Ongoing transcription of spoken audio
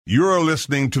You're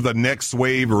listening to the Next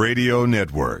Wave Radio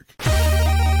Network. So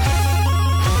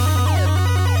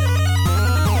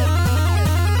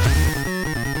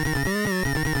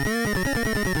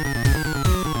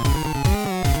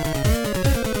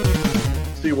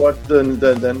you watched the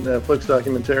Netflix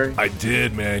documentary? I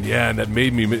did, man. Yeah, and that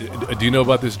made me. Do you know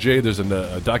about this, Jay? There's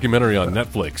a documentary on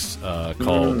Netflix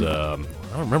called.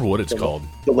 I don't remember what it's called.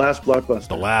 The Last Blockbuster.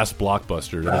 The Last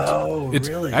Blockbuster. It's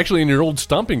really? Actually in your old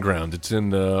stomping ground. It's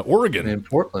in Oregon. In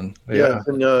Portland. Yeah,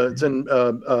 it's in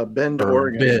Bend,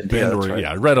 Oregon. Bend, Oregon. right.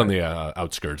 Yeah, right on the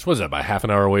outskirts. What is that, about half an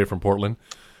hour away from Portland?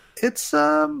 It's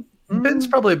Bend's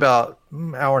probably about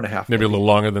an hour and a half. Maybe a little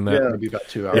longer than that. Yeah. Maybe about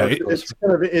 2 hours. Yeah,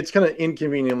 it's kind of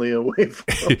inconveniently away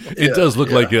from. It does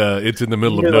look like it's in the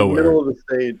middle of the nowhere. middle of the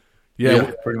state.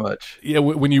 Yeah, pretty much. Yeah,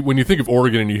 when you think of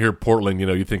Oregon and you hear Portland,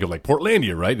 you think of like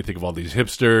Portlandia, right? You think of all these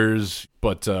hipsters,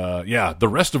 but the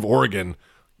rest of Oregon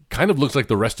kind of looks like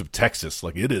the rest of Texas.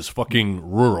 Like it is fucking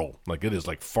rural. Like it is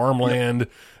like farmland,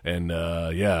 and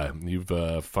you've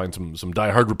find some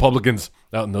diehard Republicans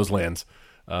out in those lands.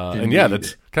 And yeah,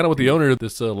 that's kind of what the owner of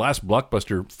this Last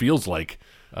Blockbuster feels like.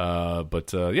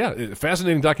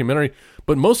 Fascinating documentary,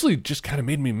 but mostly just kind of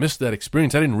made me miss that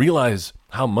experience. I didn't realize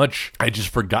how much I just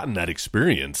forgotten that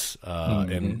experience. I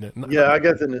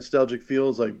got the nostalgic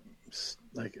feels like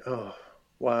oh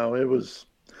wow, it was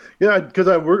because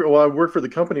I worked for the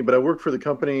company, but I worked for the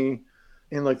company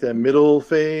in like that middle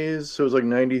phase, so it was like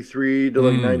 93 to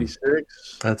like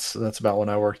 96. That's about when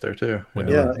I worked there too. When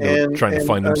they were trying to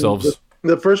find themselves.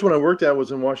 The first one I worked at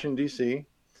was in Washington D.C.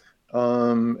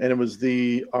 And it was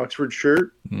the Oxford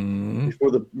shirt before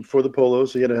the polo,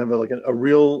 so you had to have a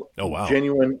real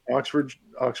genuine Oxford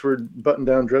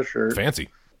button-down dress shirt. Fancy.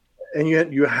 And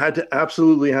you had to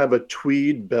absolutely have a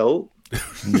tweed belt.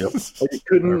 Yep. Like it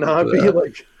could not be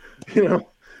like,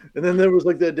 And then there was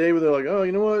like that day where they're like, oh,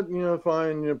 you know what,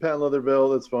 fine, patent leather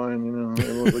belt, that's fine,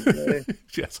 It was like, hey.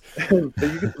 Yes. And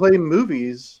you could play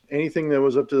movies, anything that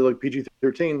was up to like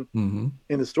PG-13 in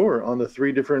the store on the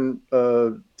 3 different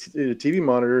TV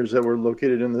monitors that were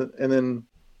located and then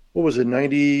what was it,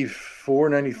 94,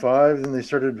 95? Then they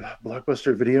started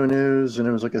Blockbuster Video News, and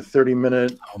it was like a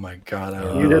 30-minute. Oh my God.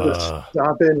 You had to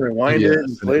stop it and rewind it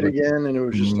and play it again. And it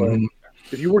was just like,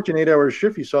 if you worked an 8-hour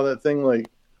shift, you saw that thing like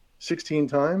 16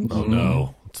 times. Oh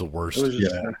no, it's the worst. It was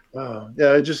just,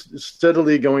 it just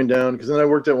steadily going down. Because then I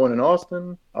worked at one in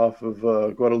Austin, off of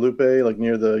Guadalupe, like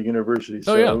near the university.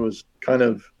 So it was kind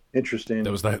of interesting.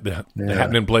 That was the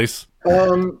happening place.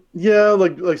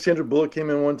 Like Sandra Bullock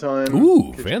came in one time.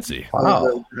 Ooh, fancy!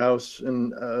 Wow, house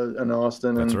in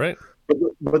Austin. That's right.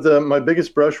 But my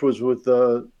biggest brush was with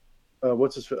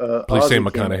what's his please say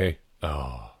McConaughey.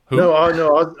 Oh. Who? No,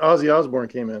 Ozzy Osbourne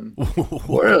came in.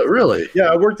 Really? Yeah,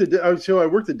 I worked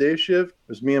the day shift. It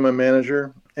was me and my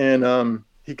manager, and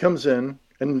he comes in,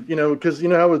 and because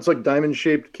how it's like diamond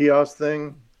shaped kiosk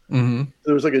thing. Mm-hmm.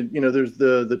 There was like there's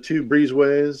the 2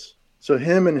 breezeways. So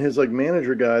him and his like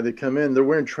manager guy, they come in. They're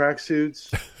wearing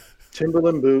tracksuits,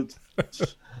 Timberland boots,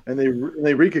 and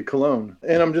they reek of cologne.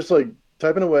 And I'm just like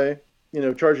typing away.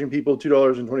 Charging people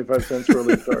 $2.25 for a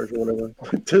late charge or whatever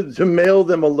to mail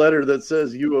them a letter that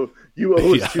says you owe us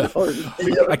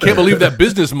 $2. I can't believe that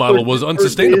business model was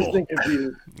unsustainable.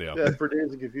 For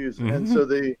Dazed and Confused. Mm-hmm. And so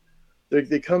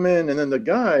they come in, and then the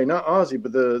guy, not Ozzy,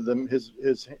 but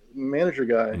his manager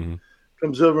guy,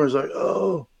 comes over and is like,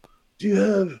 "Oh, do you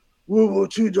have World War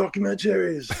II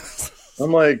documentaries?"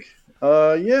 I'm like,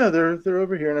 "Yeah, they're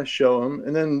over here," and I show him,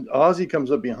 and then Ozzy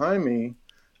comes up behind me.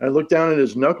 I look down at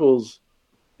his knuckles,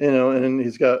 and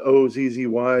he's got OZZY.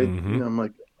 I'm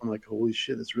like, holy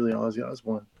shit, that's really Ozzy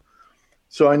Osbourne.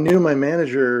 So I knew my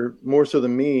manager more so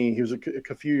than me. He was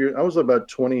a few years. I was about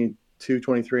 22,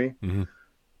 23. Mm-hmm.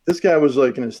 This guy was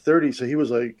like in his 30s, so he was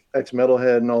like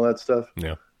ex-metalhead and all that stuff.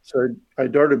 Yeah. So I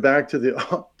darted back to the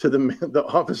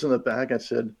office in the back. I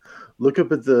said, "Look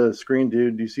up at the screen,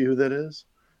 dude. Do you see who that is?"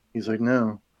 He's like,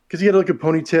 "No," because he had like a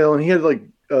ponytail and he had like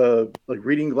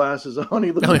reading glasses on.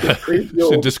 He looked like a crazy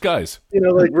old, in disguise,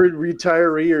 like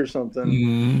retiree or something.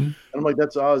 And I'm like,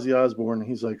 "That's Ozzy Osbourne." And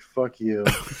he's like, "Fuck you."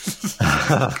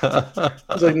 I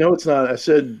was like, "No, it's not." I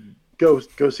said, Go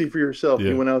see for yourself." Yeah.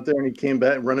 He went out there and he came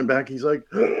back running back. He's like,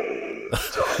 "Talk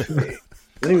to me."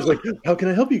 And he was like, "How can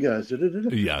I help you guys?"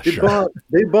 Yeah,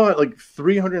 They bought like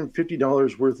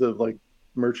 $350 worth of like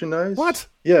merchandise. What?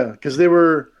 Yeah, because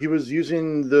he was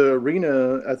using the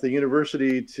arena at the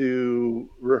university to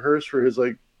rehearse for his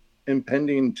like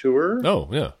impending tour. Oh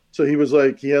yeah. So he was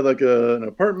like, he had like an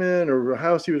apartment or a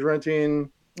house he was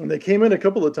renting, and they came in a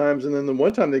couple of times, and then the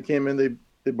one time they came in,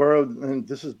 they borrowed, and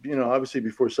this is obviously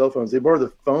before cell phones, they borrowed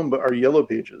the phone, but our Yellow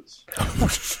Pages,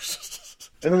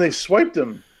 and then they swiped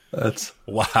them. That's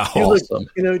Wow. He was awesome.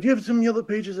 like, do you have some Yellow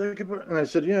Pages I could put? And I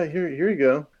said, yeah, here you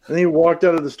go. And he walked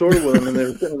out of the store with him, and they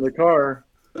were sitting in the car.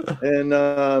 And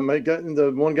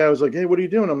the one guy was like, hey, what are you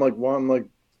doing? I'm like,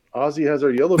 Ozzy has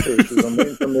our Yellow Pages. I'm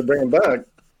waiting for him to bring them back.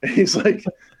 And he's like,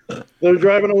 they're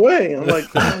driving away. I'm like,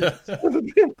 son of a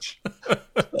bitch.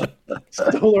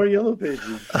 Stole our Yellow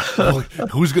Pages.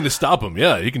 Who's going to stop him?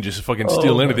 Yeah, he can just fucking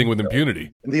steal anything with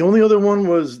impunity. And the only other one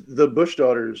was the Bush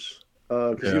daughters,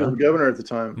 because he was the governor at the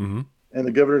time. Mm-hmm. And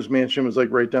the governor's mansion was like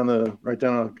right down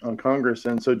on Congress.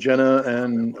 And so Jenna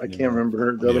and I can't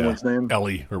remember the other one's name,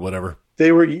 Ellie or whatever.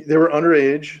 They were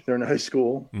underage. They're in high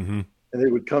school, Mm-hmm. and they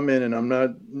would come in. And I'm not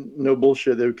no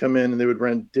bullshit. They would come in and they would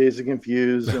rent Dazed and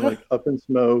Confused and like Up in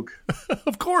Smoke.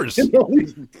 Of course. And all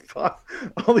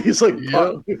these like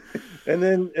pop. And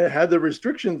then it had the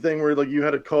restriction thing where like you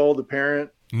had to call the parent.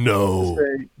 No.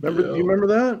 Say, do you remember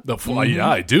that? Yeah,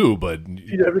 I do, but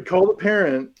You'd have to call the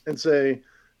parent and say,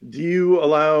 do you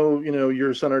allow,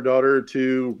 your son or daughter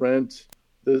to rent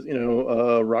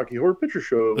the, Rocky Horror Picture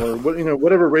Show or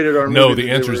whatever rated R movie? no, the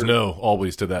answer is no,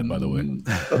 always to that, by the way.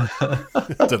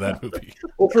 To that movie.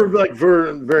 Well, for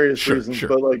various reasons, sure.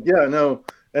 but like, yeah, no.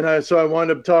 And I wound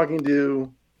up talking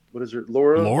to, what is it,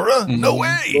 Laura? Laura? No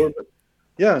way. Laura,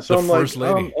 yeah. So The I'm first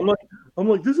like, lady. I'm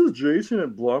like, this is Jason at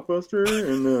Blockbuster,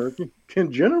 and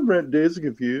can Jenna rent Dazed and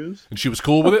Confused? And she was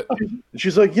cool with it?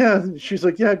 She's like, yeah,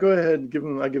 go ahead.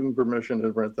 I give him permission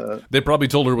to rent that. They probably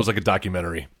told her it was like a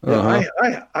documentary. Yeah,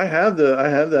 I have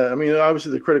that. I mean,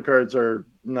 obviously the credit cards are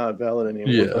not valid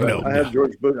anymore. Yeah. but No, I had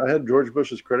George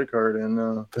Bush's credit card and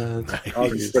That's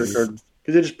Ozzy's credit card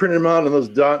because they just printed them out on those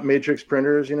dot matrix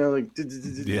printers.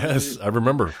 Yes, I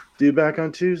remember. Due back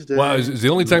on Tuesday. Wow, it's the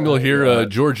only time you'll hear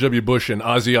George W. Bush and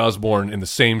Ozzy Osbourne in the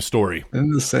same story.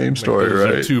 in the same story, Those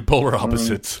are right? two polar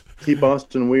opposites. Keep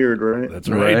Austin weird, right? That's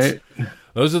right.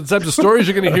 Those are the types of stories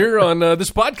you're going to hear on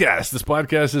this podcast. This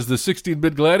podcast is the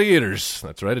 16-Bit Gladiators.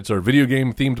 That's right. It's our video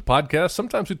game themed podcast.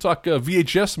 Sometimes we talk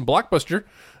VHS and Blockbuster,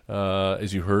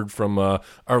 as you heard from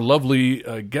our lovely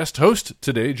guest host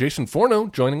today, Jason Forno,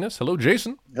 joining us. Hello,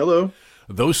 Jason. Hello.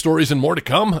 Those stories and more to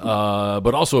come.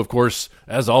 But also, of course,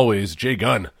 as always, Jay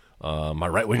Gunn, my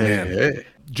right-wing man. Hey.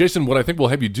 Jason, what I think we'll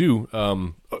have you do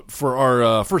for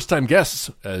our first-time guests,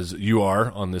 as you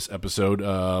are on this episode,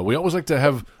 we always like to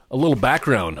have a little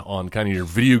background on kind of your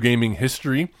video gaming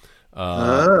history.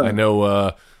 I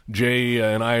know Jay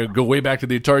and I go way back to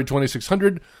the Atari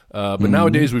 2600, but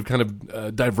nowadays we've kind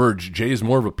of diverged. Jay is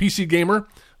more of a PC gamer.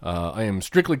 I am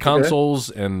strictly consoles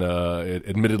and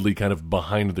admittedly kind of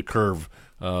behind the curve.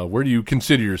 Where do you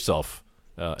consider yourself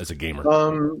as a gamer?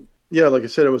 Yeah, like I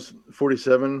said, I was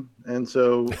 47, and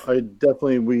so I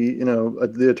definitely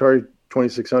the Atari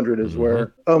 2600 is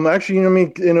where. Actually,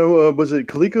 was it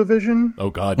ColecoVision? Oh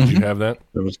God, did you have that?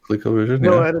 It was ColecoVision.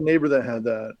 No, Yeah. I had a neighbor that had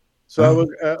that. So I was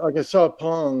I saw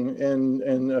Pong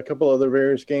and a couple other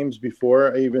various games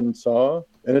before I even saw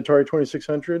an Atari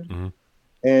 2600. Mm-hmm.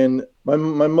 And my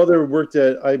mother worked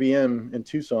at IBM in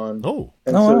Tucson. Oh,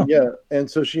 And Oh, so wow. yeah, and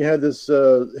so she had this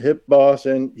hip boss,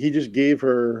 and he just gave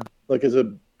her like as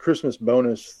a Christmas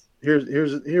bonus. Here,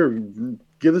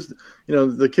 give this.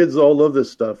 The kids all love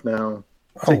this stuff now.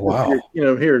 Oh, Take this wow.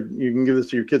 to here you can give this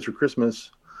to your kids for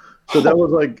Christmas. So that was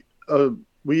like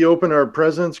we opened our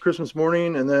presents Christmas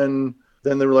morning, and then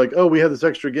they were like, oh, we have this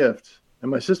extra gift. And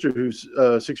my sister, who's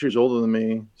 6 years older than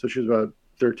me, so she was about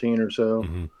 13 or so.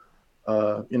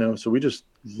 Mm-hmm. So we just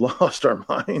lost our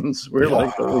minds. We're like,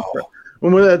 holy crap.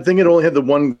 When I think it only had the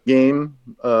one game,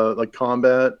 like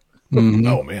combat. Mhm.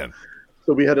 Oh man.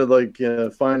 So we had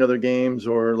to find other games,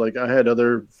 or like I had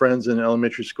other friends in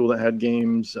elementary school that had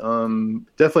games.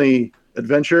 Definitely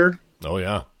adventure. Oh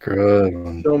yeah. Good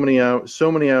one.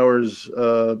 So many hours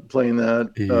playing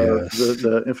that. Yes.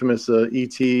 The infamous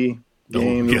E.T.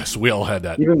 game. Oh, yes, we all had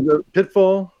that. Even the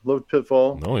Pitfall. Loved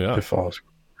Pitfall. Oh yeah. Pitfall's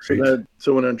So great.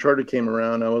 so when Uncharted came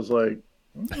around, I was like,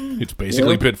 It's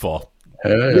basically Pitfall.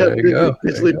 Hey, yeah, there you go.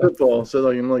 basically Pitfall. So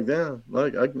I'm like, yeah,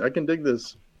 like I can dig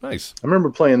this. Nice. I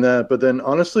remember playing that, but then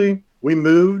honestly, we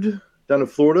moved down to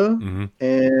Florida, Mm-hmm.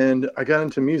 and I got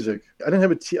into music. I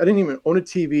didn't even own a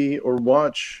TV or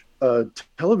watch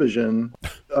television.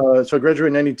 So I graduated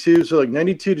in '92. So like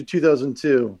 '92 to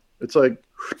 2002. It's like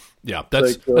Yeah,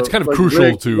 that's like, that's kind of like crucial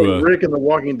Rick, to. like Rick and The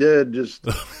Walking Dead. Just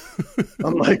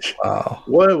I'm like, Wow.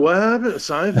 what happened?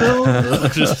 Seinfeld?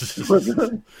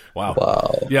 Wow.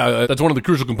 Wow. Yeah, that's one of the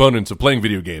crucial components of playing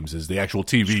video games is the actual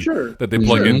TV Sure. that they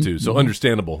plug into. So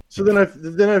understandable. So then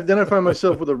I find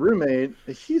myself with a roommate.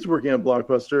 He's working at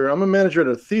Blockbuster. I'm a manager at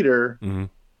a theater, Mhm.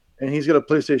 and he's got a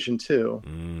PlayStation 2.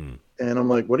 And I'm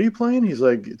like, what are you playing? He's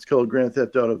like, it's called Grand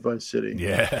Theft Auto Vice City.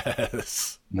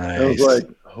 Yes. I was like,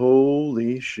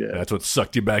 holy shit. That's what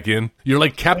sucked you back in. You're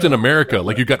like Captain America,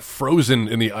 like you got frozen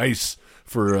in the ice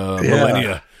for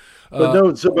millennia. But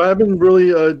no, so I've been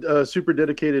really super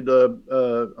dedicated.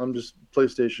 I'm just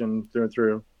PlayStation through and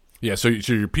through. Yeah, so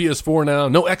you're PS4 now.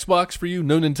 No Xbox for you?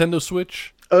 No Nintendo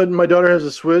Switch? My daughter has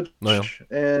a Switch, Oh,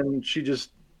 and she just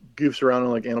goofs around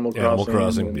on like Animal Crossing. Animal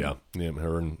Crossing, yeah,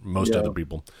 her and most other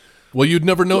people. Well, you'd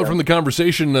never know it from the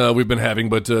conversation we've been having,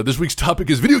 but this week's topic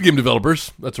is video game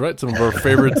developers. That's right, some of our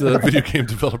favorite video game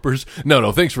developers.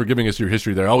 No, thanks for giving us your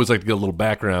history there. I always like to get a little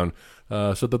background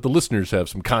so that the listeners have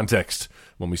some context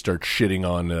when we start shitting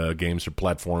on games or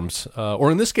platforms, or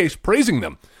in this case, praising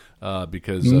them.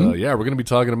 Because, we're going to be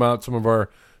talking about some of our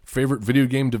favorite video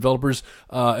game developers.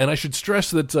 And I should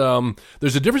stress that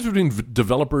there's a difference between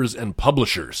developers and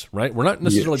publishers, right? We're not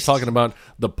necessarily talking about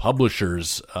the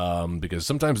publishers because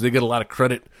sometimes they get a lot of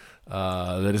credit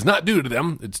that is not due to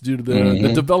them. It's due to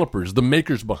the developers, the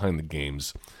makers behind the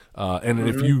games. And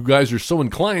if you guys are so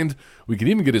inclined, we can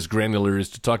even get as granular as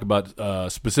to talk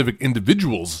about specific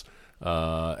individuals,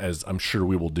 as I'm sure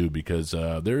we will do, because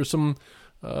there are some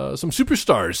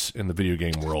superstars in the video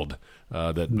game world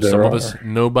that some of us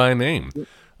know by name.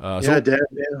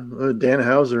 Dan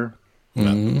Houser.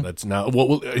 That's now.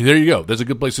 Well, there you go. That's a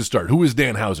good place to start. Who is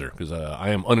Dan Houser? Because I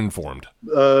am uninformed.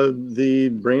 The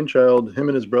brainchild, him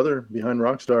and his brother behind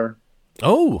Rockstar.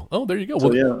 Oh, there you go. So,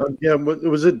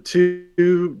 was it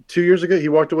two years ago? He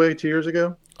walked away 2 years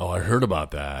ago. Oh, I heard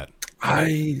about that.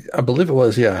 I believe it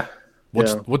was. Yeah.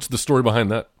 What's the story behind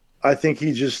that? I think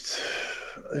he just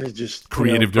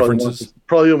creative differences.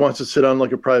 Probably wants to sit on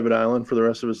like a private island for the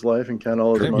rest of his life and count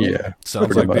all of his money. Yeah,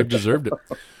 sounds like they've deserved it.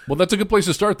 Well, that's a good place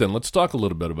to start. Then let's talk a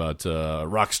little bit about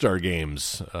Rockstar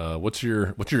Games. What's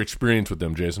your experience with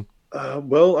them, Jason?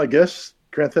 Well, I guess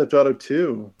Grand Theft Auto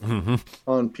 2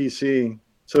 on PC.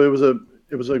 So it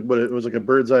was like a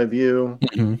bird's eye view.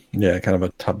 Yeah, kind of a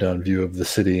top down view of the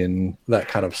city and that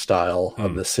kind of style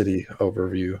of the city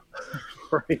overview.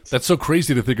 Right. That's so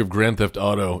crazy to think of Grand Theft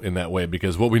Auto in that way,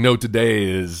 because what we know today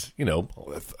is,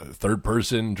 third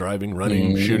person, driving,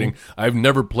 running, shooting. I've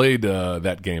never played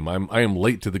that game. I am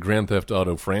late to the Grand Theft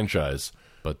Auto franchise,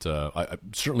 but I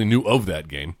certainly knew of that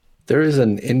game. There is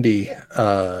an indie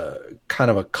kind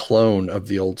of a clone of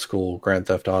the old school Grand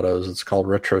Theft Autos. It's called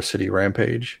Retro City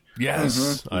Rampage.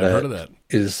 Yes, I've heard of that.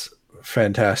 Is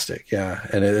fantastic, yeah,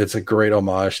 and it's a great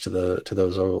homage to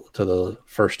the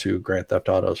first two Grand Theft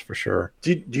Autos for sure.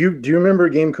 Do you remember a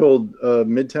game called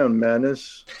Midtown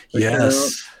Madness?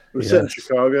 Yes, it was set in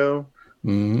Chicago,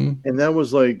 and that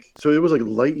was it was like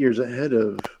light years ahead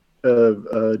of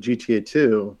GTA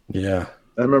 2. Yeah,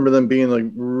 I remember them being like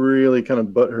really kind of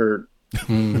butthurt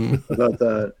about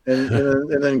that,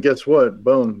 and then guess what?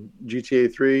 Boom,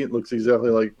 GTA 3 looks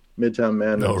exactly like Midtown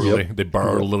Madness. Oh, really? They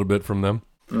borrowed a little bit from them.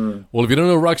 Well, if you don't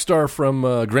know Rockstar from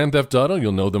Grand Theft Auto,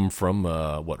 you'll know them from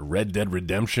Red Dead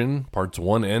Redemption Parts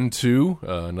 1 and 2,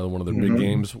 another one of their big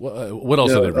games. What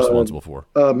else are they responsible for?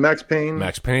 Max Payne.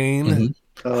 Max Payne.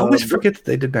 I always forget that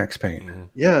they did Max Payne.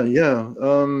 Yeah.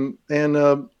 And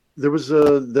there was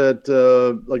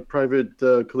that private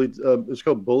it's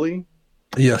called Bully.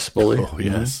 Yes, Bully. Oh,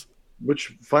 yes.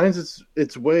 Which finds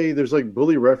its way. There's like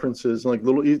Bully references and like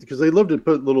little, because they love to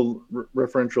put little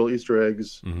referential Easter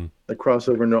eggs that cross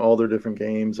over into all their different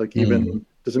games. Like even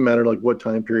doesn't matter like what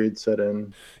time period set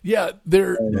in. Yeah,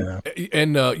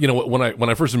 and when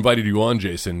I first invited you on,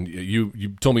 Jason, you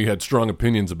told me you had strong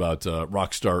opinions about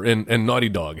Rockstar and Naughty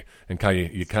Dog, and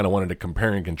you kind of wanted to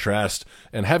compare and contrast.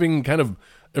 And having kind of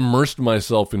immersed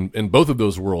myself in both of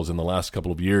those worlds in the last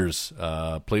couple of years,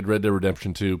 played Red Dead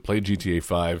Redemption 2, played GTA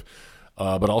 5.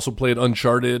 But also played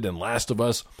Uncharted and Last of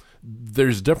Us.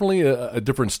 There's definitely a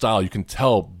different style. You can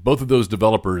tell both of those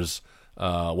developers,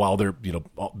 while they're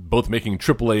both making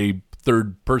AAA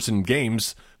third-person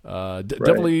games,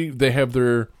 definitely they have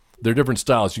their different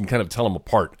styles. You can kind of tell them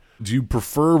apart. Do you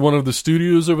prefer one of the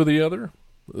studios over the other,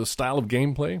 the style of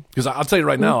gameplay? Because I'll tell you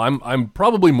right now, I'm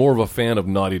probably more of a fan of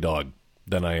Naughty Dog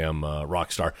than I am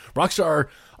Rockstar. Rockstar,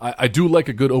 I do like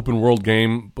a good open-world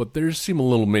game, but theirs seem a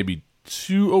little maybe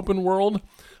too open world,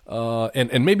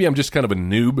 and maybe I'm just kind of a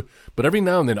noob, but every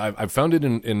now and then I've found it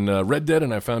in Red Dead,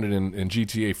 and I found it in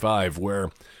GTA 5,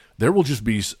 where there will just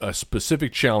be a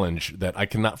specific challenge that I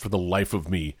cannot for the life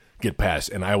of me get past,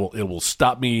 and it will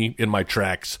stop me in my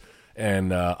tracks,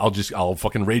 and I'll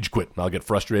fucking rage quit, and I'll get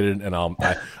frustrated, and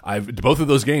I've both of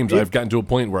those games I've gotten to a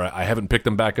point where I haven't picked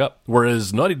them back up,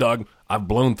 whereas Naughty Dog, I've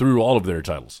blown through all of their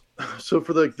titles. So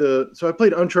for so I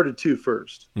played Uncharted 2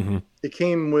 first. It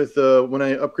came with when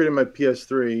I upgraded my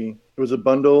PS3, it was a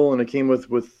bundle, and it came with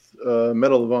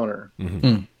Medal of Honor.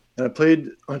 And I played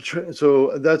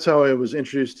so that's how I was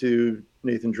introduced to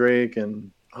Nathan Drake.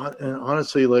 And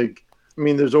honestly, like, I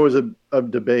mean, there's always a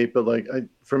debate, but like,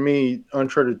 for me,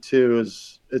 Uncharted 2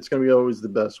 it's going to be always the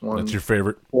best one. That's your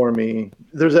favorite for me.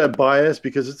 There's that bias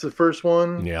because it's the first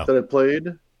one that I played.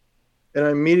 And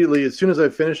I immediately, as soon as I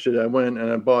finished it, I went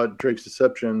and I bought Drake's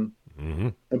Deception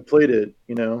and played it,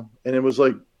 you know? And it was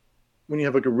like, when you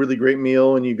have like a really great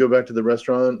meal and you go back to the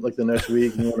restaurant like the next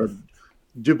week and you want to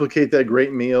duplicate that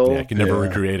great meal. Yeah, you can never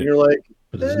recreate it. You're like,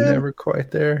 but it's never quite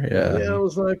there. Yeah, it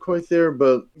was not quite there.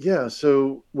 But yeah,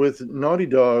 so with Naughty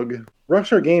Dog,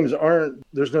 Rockstar Games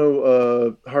there's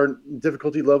no hard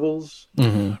difficulty levels.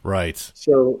 Right.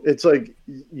 So it's like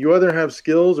you either have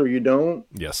skills or you don't.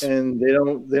 Yes. And they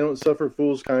don't suffer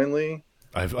fools kindly.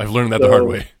 I've learned that the hard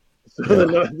way. So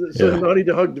the Naughty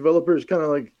Dog developers kind of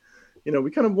like, you know,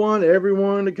 we kind of want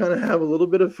everyone to kind of have a little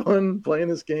bit of fun playing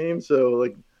this game. So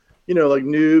like, you know, like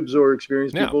noobs or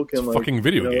experienced people can it's a like fucking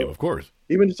video game, of course.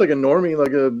 Even just like a normie,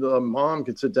 like a mom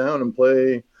could sit down and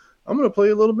play. I'm going to play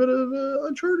a little bit of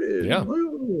Uncharted, you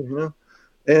know,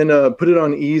 and put it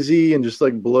on easy and just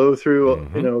like blow through,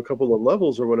 you know, a couple of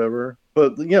levels or whatever.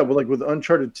 But yeah, but like with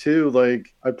Uncharted 2,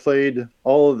 like I played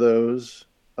all of those,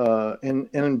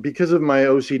 and because of my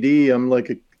OCD, I'm like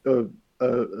I'm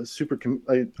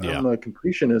a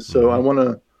completionist, so I want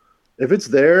to. If it's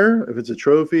there, if it's a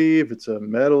trophy, if it's a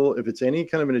medal, if it's any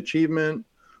kind of an achievement,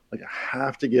 like I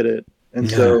have to get it. And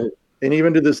so, and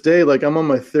even to this day, like I'm on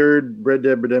my third Red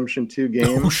Dead Redemption 2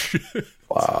 game. Oh, shit.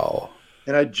 Wow.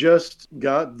 And I just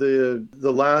got the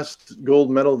last gold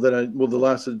medal the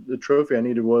last trophy I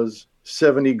needed was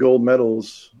 70 gold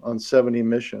medals on 70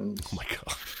 missions. Oh my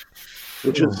God.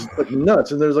 Which is like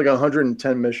nuts. And there's like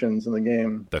 110 missions in the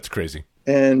game. That's crazy.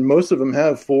 And most of them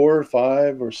have 4,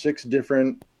 5, or 6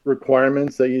 different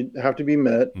requirements that you have to be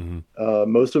met.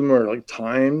 Most of them are like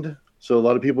timed. So a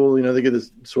lot of people, you know, they get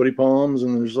this sweaty palms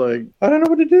and they're just like, I don't know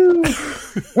what to do.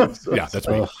 Yeah, that's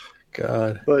me. Oh,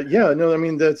 God. But yeah, no, I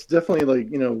mean, that's definitely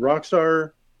like, you know,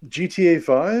 Rockstar GTA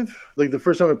 5. Like the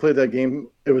first time I played that game,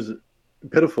 it was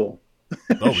pitiful.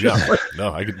 Oh, yeah. Like,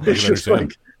 no, I can it's just understand.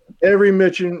 like every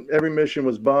mission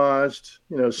was botched,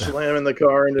 you know, slamming the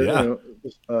car into, you know,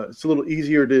 it's a little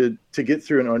easier to get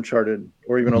through an Uncharted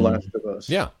or even a Last of Us.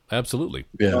 Yeah, absolutely.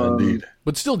 Yeah, indeed.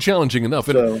 But still challenging enough.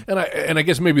 And, and I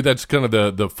guess maybe that's kind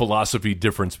of the philosophy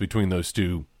difference between those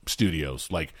two studios.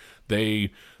 Like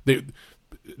they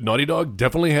Naughty Dog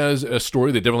definitely has a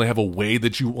story. They definitely have a way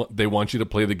that they want you to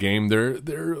play the game.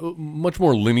 They're much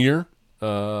more linear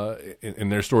in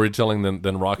their storytelling than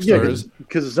Rockstar is.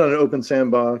 Because it's not an open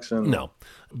sandbox. And no,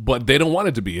 but they don't want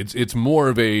it to be. It's more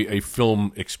of a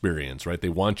film experience, right? They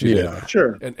want you to.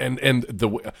 Sure. And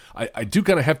I do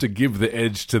kind of have to give the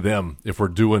edge to them if we're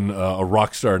doing a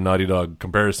Rockstar Naughty Dog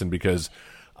comparison, because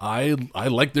I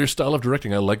like their style of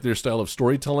directing. I like their style of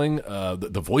storytelling.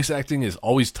 The voice acting is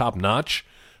always top notch.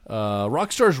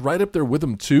 Rockstar's right up there with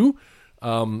them too.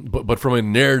 But from a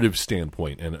narrative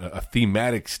standpoint and a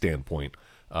thematic standpoint,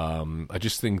 I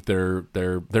just think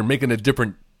they're making a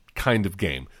different kind of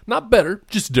game. Not better,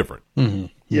 just different.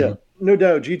 Yeah, no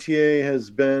doubt. GTA has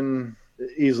been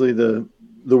easily the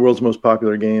world's most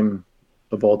popular game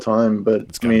of all time.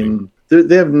 But I mean,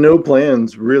 they have no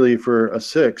plans really for a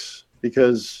 6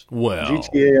 because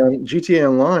GTA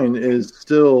Online is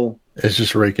still. It's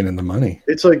just raking in the money.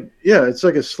 It's like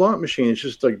a slot machine. It's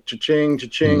just like cha-ching,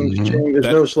 cha-ching, cha-ching. There's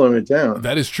no slowing it down.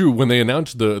 That is true. When they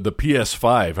announced the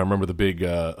PS5, I remember the big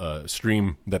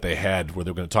stream that they had where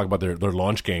they were going to talk about their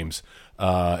launch games,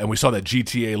 and we saw that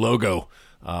GTA logo,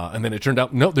 and then it turned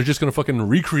out, no, they're just going to fucking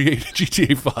recreate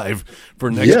GTA 5 for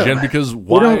next gen, because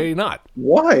why not?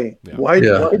 Why? Yeah. Why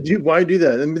do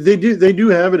that? I mean, they do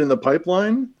have it in the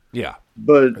pipeline. Yeah,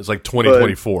 but it's like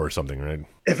 2024 or something, right?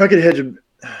 If I could hedge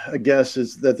a guess,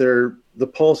 is that they're the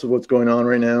pulse of what's going on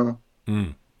right now.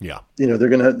 Yeah, you know,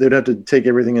 they'd have to take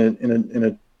everything in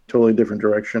a totally different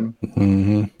direction.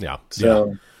 Yeah,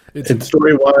 so it's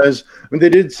story wise. I mean, they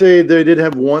did say they did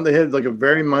have one. They had like a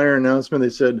very minor announcement. They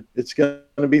said it's going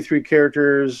to be 3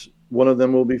 characters. One of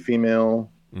them will be female.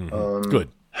 Good.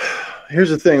 Here's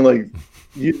the thing: like,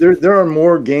 there are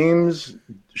more games.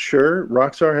 Sure,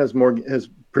 Rockstar has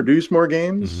produced more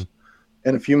games.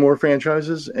 And a few more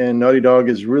franchises, and Naughty Dog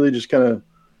is really just kind of,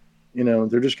 you know,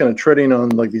 they're just kind of treading on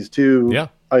like these 2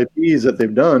 IPs that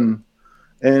they've done.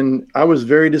 And I was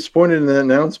very disappointed in the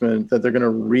announcement that they're going to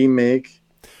remake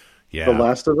The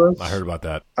Last of Us. I heard about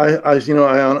that.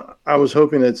 I was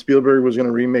hoping that Spielberg was going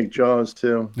to remake Jaws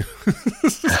too.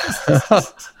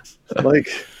 Like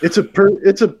it's a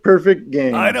perfect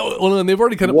game. I know. Well, and they've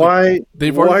already kind of why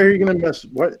they've why already, are you going to mess?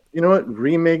 What you know? What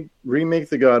remake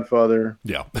The Godfather?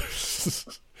 yeah.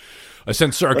 I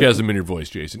sense sarcasm in your voice,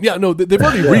 Jason. Yeah, no, they've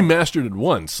already remastered it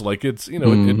once. Like it's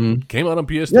it came out on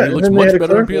PS3. Yeah, It looks much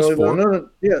better on PS4. No,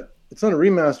 yeah, it's not a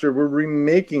remaster. We're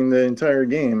remaking the entire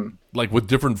game. Like with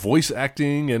different voice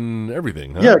acting and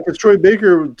everything. Huh? Yeah, because Troy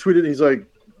Baker tweeted, he's like,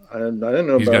 I didn't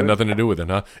know He's about got it. nothing to do with it,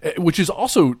 huh? Which is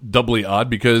also doubly odd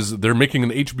because they're making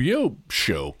an HBO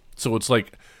show. So it's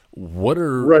like, what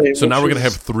are... Right, so now we're which going to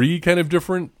is- have 3 kind of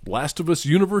different Last of Us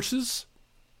universes?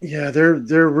 Yeah, they're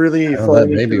really Well, that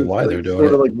falling may into be this, why like, they're doing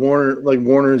sort it. of like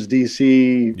Warner's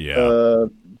DC Yeah.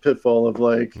 pitfall of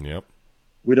like, Yep.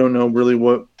 we don't know really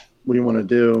what do you want to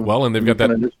do. Well, and they've got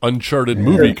Kinda that just- Uncharted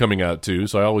movie coming out too,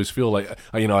 so I always feel like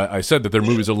I said that their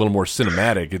movies are a little more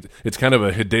cinematic. It's kind of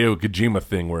a Hideo Kojima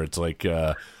thing where it's like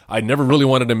I never really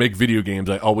wanted to make video games.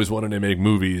 I always wanted to make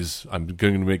movies. I'm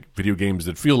going to make video games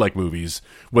that feel like movies,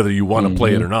 whether you want to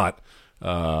play it or not.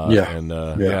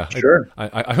 Sure.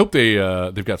 I hope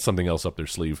they've got something else up their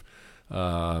sleeve.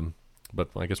 But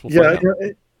I guess we'll Yeah,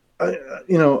 find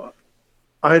out.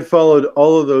 I had followed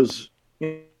all of those.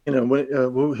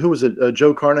 Who was it?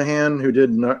 Joe Carnahan, who did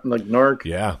Narc.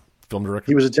 Yeah, film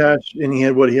director. He was attached, and he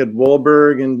had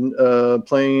Wahlberg and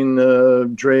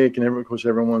playing Drake, and of course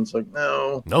everyone's like,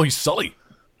 no. No, he's Sully.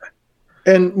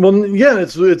 And well, yeah,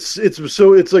 it's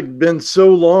like been so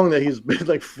long that he's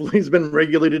been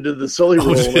regulated to the Sully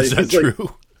role. Is that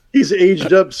true? He's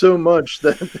aged up so much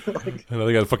that I know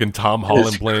they got fucking Tom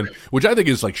Holland playing, which I think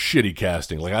is like shitty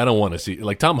casting. Like I don't want to see.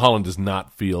 Like Tom Holland does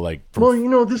not feel like.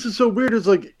 Well, this is so weird. It's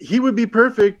like he would be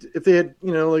perfect if they had,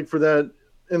 like for that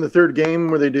in the third game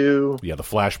where they do the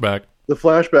flashback. the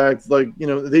flashback. Like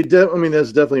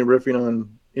that's definitely riffing on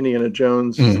Indiana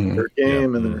Jones third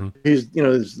game, and then he's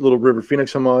this little River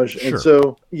Phoenix homage, Sure. and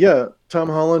so yeah, Tom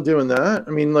Holland doing that.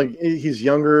 I mean, like he's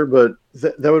younger, but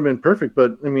that would have been perfect.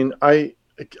 But I mean, I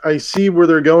see where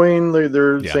they're going.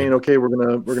 They're saying, okay, we're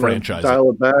gonna Franchise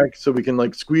dial it back so we can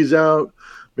like squeeze out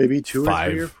maybe 2 or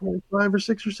 3 or 4 or 5 or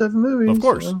 6 or 7 movies. Of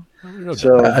course.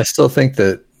 So I still think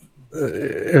that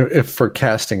if for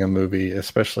casting a movie,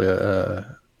 especially an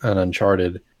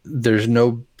Uncharted, there's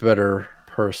no better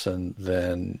person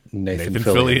than Nathan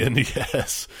Fillion. Fillion,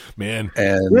 yes, man.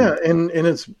 And yeah, and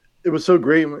it was so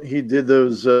great when he did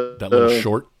those That little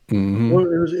short. Well,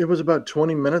 it was about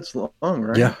 20 minutes long,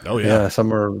 right? yeah, Oh, yeah.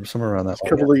 somewhere around that. A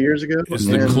couple of years ago. It's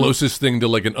the closest thing to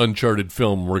like an Uncharted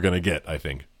film we're gonna get, I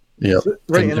think. Yeah,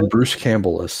 Right, and Bruce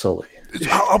Campbell is Sully.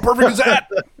 How perfect is that?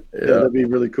 Yeah, that'd be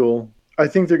really cool. I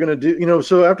think they're going to do,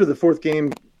 so after the fourth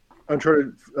game,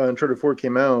 Uncharted 4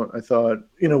 came out, I thought,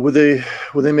 would they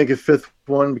make a fifth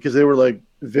one? Because they were like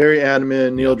very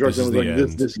adamant. Neil Druckmann was like,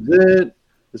 this is it.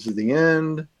 This is the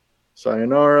end.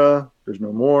 Sayonara. There's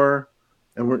no more.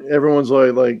 And everyone's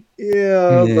like,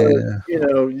 yeah, but,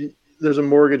 there's a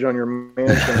mortgage on your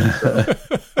mansion.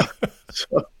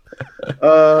 So,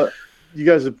 you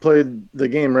guys have played the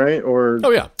game, right? Or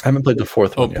Oh yeah. I haven't played the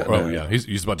fourth one yet. Oh yeah.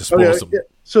 He's about to spoil some. yeah.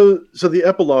 So the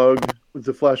epilogue with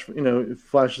the flash, it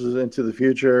flashes into the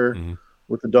future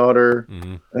with the daughter,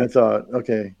 and I thought,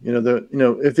 okay,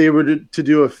 if they were to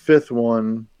do a fifth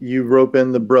one, you rope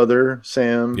in the brother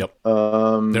Sam. Yep. They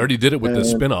already did it with the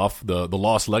spin-off, the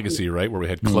Lost Legacy, right, where we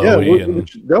had Chloe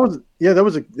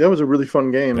that was a really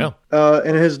fun game. Yeah.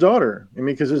 And his daughter. I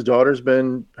mean, because his daughter's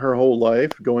been her whole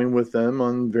life going with them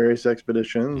on various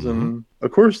expeditions, and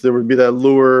of course there would be that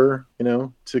lure,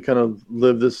 to kind of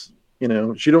live this.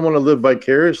 She don't want to live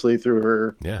vicariously through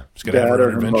her she's gonna have dad her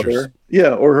or her adventures. mother.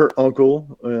 Yeah, or her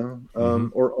uncle, or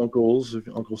uncles,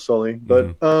 Uncle Sully.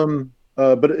 But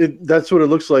that's what it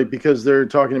looks like because they're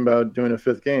talking about doing a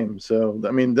fifth game. So I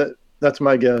mean that's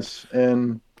my guess,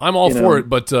 and I'm all for it.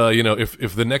 But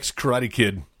if the next Karate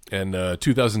Kid and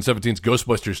 2017's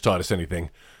Ghostbusters taught us anything,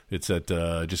 it's that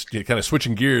just kind of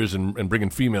switching gears and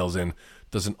bringing females in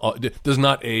does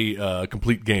not a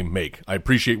complete game make. I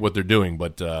appreciate what they're doing,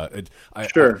 but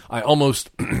I almost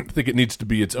think it needs to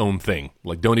be its own thing.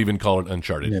 Like, don't even call it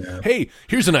Uncharted. Yeah. Hey,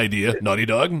 here's an idea, Naughty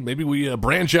Dog. Maybe we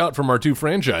branch out from our 2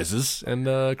 franchises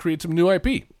and create some new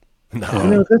IP.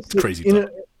 No, that's crazy.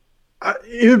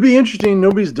 It would be interesting.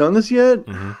 Nobody's done this yet.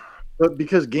 But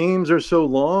because games are so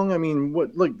long, I mean,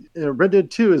 Red Dead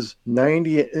 2 is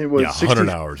 90. It was 100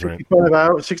 hours, right?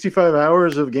 65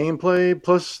 hours of gameplay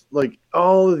plus like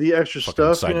all of the extra Fucking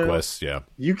stuff. side quests, yeah.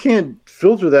 You can't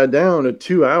filter that down to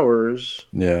 2 hours.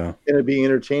 Yeah, and it be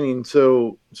entertaining.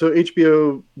 So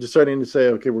HBO deciding to say,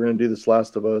 okay, we're going to do this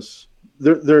Last of Us.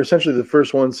 They're essentially the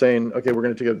first one saying, okay, we're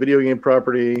going to take a video game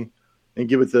property and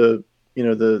give it the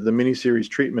the miniseries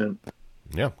treatment.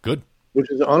 Yeah, good. which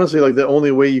is honestly like the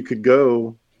only way you could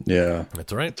go. Yeah,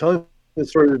 that's right. Telling the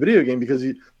story of the video game, because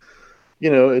it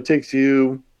takes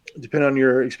you, depending on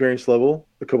your experience level,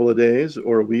 a couple of days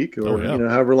or a week or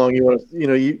however long you want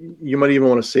to. You might even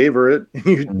want to savor it.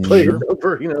 You play it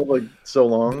over, like so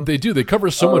long. They do. They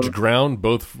cover so much ground,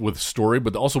 both with story,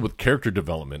 but also with character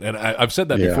development. And I've said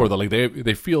that before. That like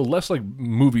they feel less like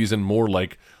movies and more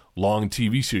like long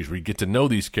TV series where you get to know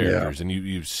these characters and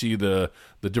you see the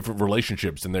different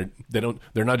relationships, and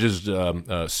they're not just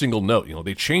single note.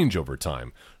 They change over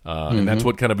time, and that's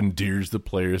what kind of endears the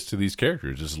players to these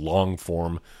characters, is long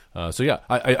form. So yeah,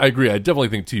 I agree. I definitely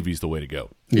think TV is the way to go.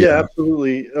 Yeah,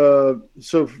 absolutely.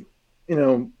 So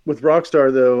with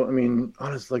Rockstar though, I mean,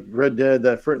 honestly, like Red Dead,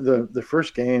 the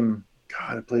first game,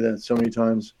 God, I played that so many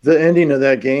times. The ending of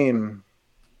that game.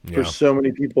 For so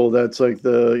many people, that's like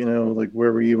like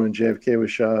where were you when JFK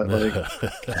was shot? Like,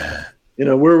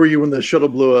 where were you when the shuttle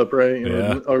blew up, right?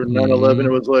 Or 9/11,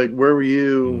 it was like, where were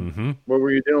you? Mm-hmm. What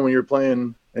were you doing when you were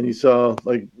playing? And you saw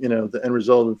the end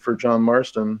result for John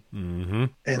Marston. Mm-hmm.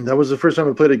 And that was the first time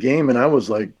I played a game, and I was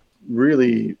like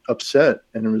really upset,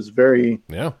 and it was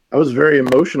I was very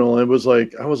emotional. It was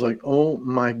like, I was like, oh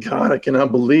my God, I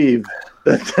cannot believe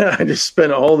that I just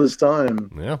spent all this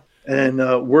time. Yeah. And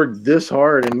worked this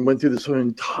hard and went through this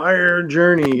entire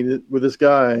journey with this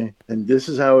guy, and this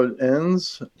is how it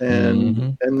ends.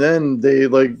 And and then they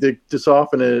just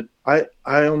soften it. I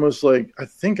almost I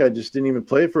think I just didn't even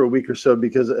play for a week or so,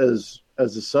 because as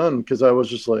the son, because I was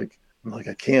just like,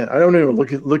 I can't. I don't even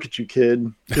look at you,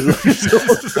 kid.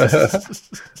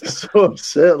 So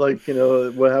upset,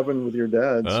 what happened with your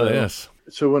dad. Yes.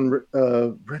 So when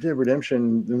Red Dead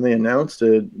Redemption, then they announced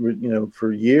it,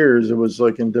 for years it was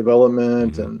in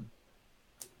development,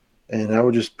 and I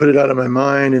would just put it out of my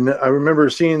mind. And I remember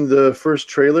seeing the first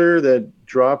trailer that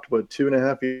dropped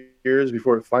 2.5 years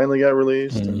before it finally got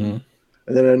released, and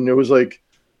then it was like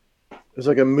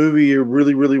a movie you're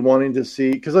really, really wanting to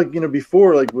see, because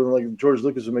before, when George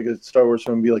Lucas would make a Star Wars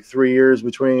film, it'd be 3 years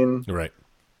between, right?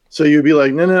 So you'd be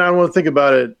like, no, I don't want to think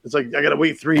about it. It's like, I got to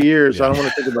wait 3 years. So I don't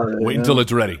want to think about it. Wait until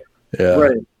it's ready. Yeah.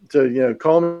 Right. So,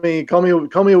 call me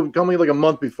like a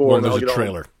month before. When there's a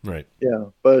trailer. Right. Yeah.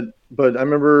 But I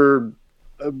remember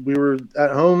we were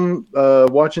at home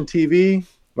watching TV,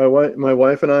 my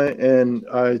wife and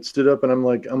I stood up and I'm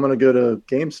like, I'm going to go to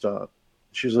GameStop.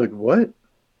 She's like, what?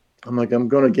 I'm like, I'm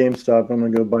going to GameStop. I'm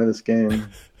going to go buy this game.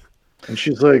 And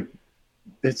she's like,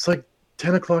 it's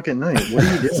 10 o'clock at night. What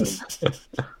are you doing?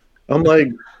 I'm like,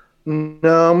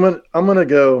 no, I'm gonna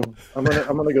go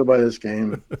buy this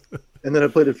game. And then I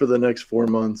played it for the next 4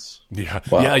 months. Yeah,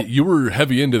 wow. Yeah, you were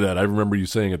heavy into that. I remember you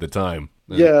saying at the time.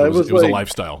 Yeah, it was a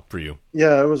lifestyle for you.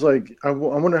 Yeah, it was like, I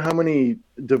wonder how many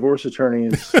divorce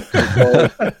attorneys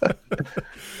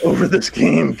over this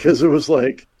game, because it was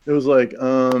like,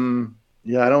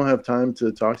 yeah, I don't have time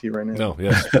to talk to you right now. No,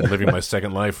 yeah, living my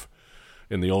second life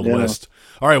in the Old West.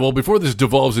 All right, well, before this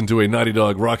devolves into a Naughty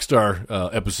Dog Rockstar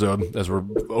episode, as we're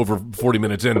over 40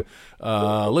 minutes in,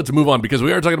 let's move on, because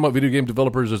we are talking about video game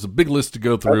developers. There's a big list to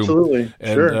go through. Absolutely,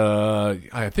 and, sure.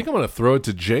 I think I'm going to throw it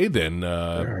to Jay then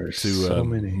to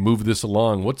move this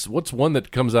along. What's one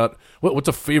that comes out? What's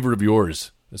a favorite of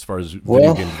yours as far as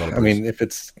video game developers? I mean, if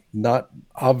it's not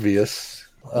obvious...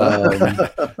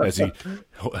 as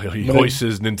he hoists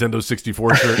his Nintendo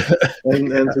 64 shirt.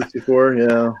 and 64,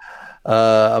 yeah.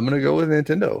 I'm going to go with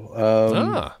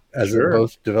Nintendo as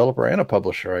both developer and a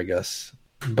publisher, I guess.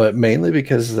 But mainly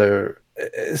because they're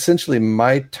essentially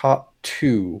my top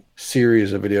 2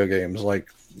 series of video games,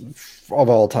 of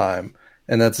all time,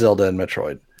 and that's Zelda and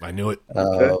Metroid. I knew it.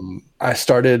 I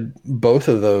started both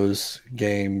of those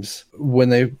games when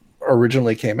they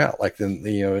originally came out, in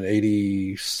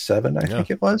 87, I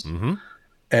think it was. Mm-hmm.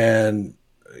 And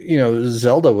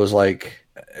Zelda was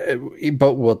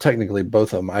technically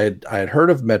both of them. I had heard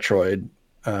of Metroid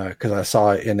because I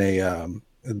saw it in a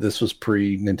this was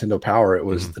pre Nintendo Power. It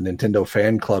was the Nintendo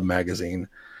Fan Club magazine,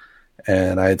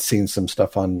 and I had seen some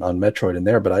stuff on Metroid in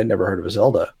there, but I'd never heard of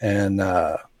Zelda. And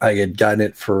I had gotten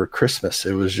it for Christmas.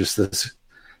 It was just this,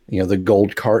 the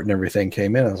gold cart and everything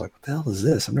came in. I was like, what the hell is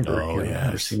this? I've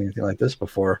never seen anything like this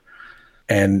before.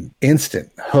 And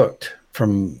instant hooked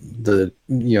from the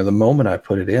moment I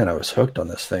put it in. I was hooked on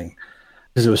this thing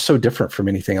because it was so different from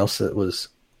anything else that was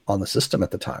on the system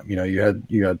at the time. You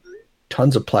had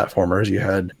tons of platformers. You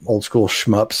had old school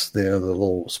shmups, the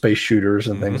little space shooters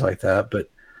and things like that. But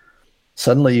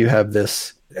suddenly you have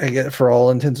this, for all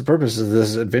intents and purposes,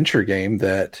 this adventure game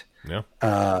that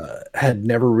had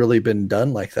never really been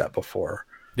done like that before.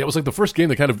 Yeah, it was like the first game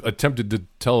that kind of attempted to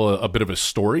tell a bit of a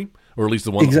story. or at least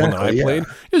the one that I played.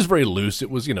 It was very loose. It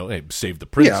was, hey, save the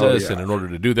princess, and in order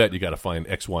to do that, you got to find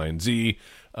X, Y, and Z,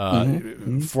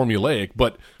 formulaic,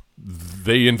 but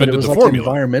they invented the formula.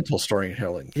 Environmental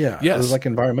storytelling. Yeah. Yes. It was like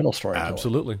environmental storytelling.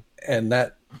 Absolutely. And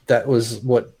that was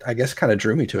what I guess kind of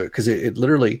drew me to it, because it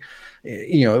literally,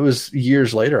 it was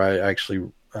years later I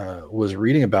actually was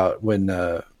reading about when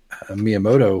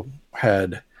Miyamoto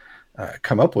had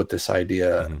come up with this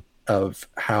idea of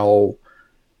how,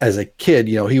 as a kid,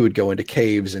 he would go into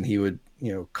caves and he would,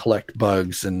 collect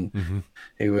bugs, and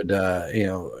he would,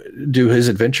 do his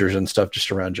adventures and stuff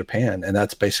just around Japan. And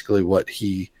that's basically what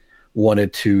he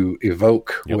wanted to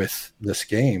evoke with this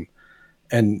game.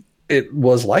 And it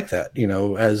was like that,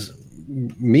 as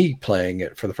me playing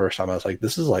it for the first time, I was like,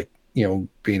 this is like,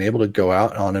 being able to go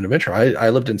out on an adventure. I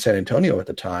lived in San Antonio at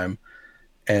the time,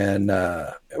 and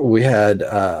we had, it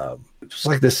was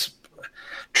like this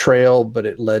trail, but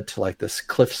it led to like this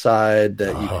cliffside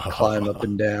that you could climb up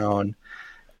and down.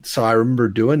 So I remember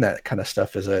doing that kind of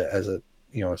stuff as an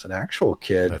actual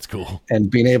kid. That's cool. And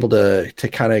being able to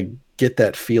kind of get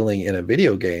that feeling in a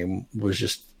video game was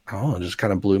just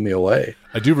kind of blew me away.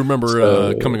 I do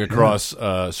remember coming across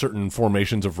certain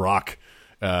formations of rock,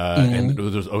 and it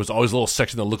was always a little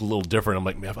section that looked a little different. I'm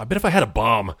like, man, I bet if I had a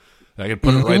bomb, I could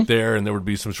put it right there, and there would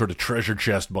be some sort of treasure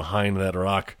chest behind that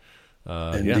rock.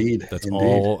 Indeed, that's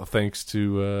all thanks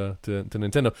to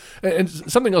Nintendo. And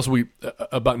something else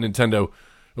about Nintendo,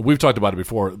 we've talked about it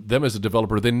before. Them as a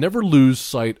developer, they never lose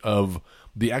sight of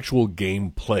the actual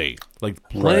gameplay. Like,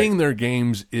 playing their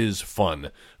games is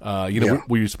fun.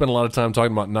 We spend a lot of time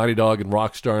talking about Naughty Dog and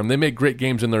Rockstar, and they make great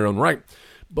games in their own right.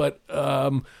 But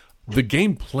the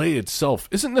gameplay itself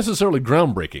isn't necessarily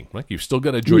groundbreaking. Like, you've still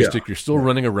got a joystick, you're still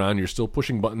running around, you're still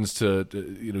pushing buttons to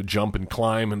jump and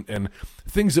climb, and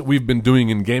things that we've been doing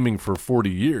in gaming for 40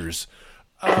 years.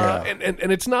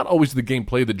 And it's not always the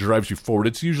gameplay that drives you forward.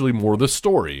 It's usually more the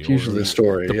story.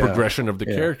 The progression of the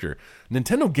character.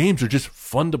 Nintendo games are just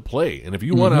fun to play. And if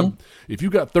you if you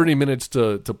got 30 minutes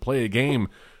to play a game,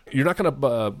 you're not going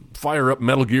to fire up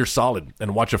Metal Gear Solid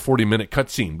and watch a 40-minute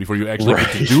cutscene before you actually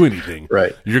get to do anything.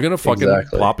 You're going to fucking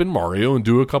plop in Mario and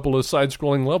do a couple of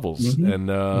side-scrolling levels. And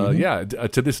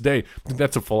to this day, I think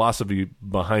that's a philosophy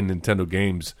behind Nintendo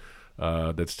games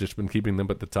that's just been keeping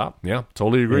them at the top. Yeah,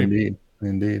 totally agree.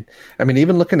 Indeed. I mean,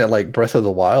 even looking at like Breath of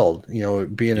the Wild,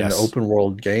 being an open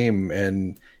world game,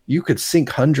 and you could sink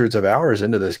hundreds of hours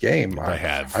into this game.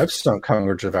 I've sunk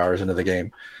hundreds of hours into the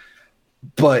game,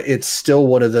 but it's still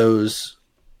one of those,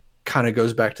 kind of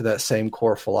goes back to that same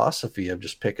core philosophy of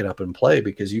just pick it up and play,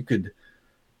 because you could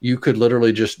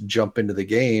literally just jump into the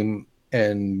game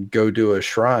and go do a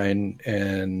shrine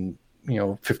and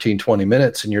 15, 20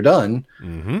 minutes and you're done.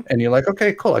 And you're like,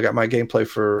 okay, cool. I got my gameplay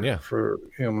for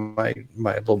my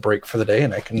little break for the day,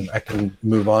 and I can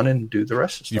move on and do the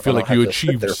rest of the stuff. You feel like you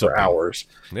achieved something for hours.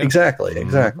 Yeah. Exactly.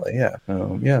 Yeah.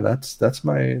 That's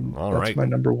my my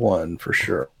number one for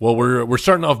sure. Well, we're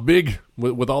starting off big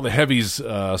with all the heavies.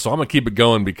 So I'm going to keep it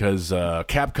going, because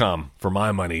Capcom, for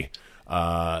my money,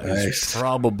 is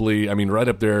probably, right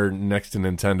up there next to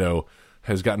Nintendo,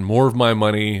 has gotten more of my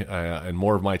money and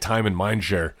more of my time and mind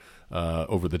share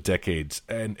over the decades.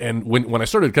 And when I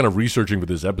started kind of researching for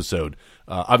this episode,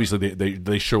 obviously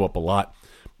they show up a lot,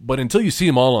 but until you see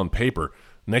them all on paper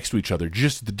next to each other,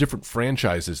 just the different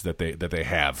franchises that they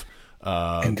have,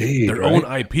 Indeed, their own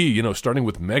IP, starting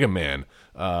with Mega Man,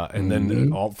 and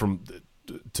then all from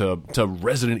to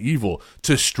Resident Evil,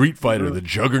 to Street Fighter, the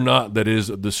juggernaut that is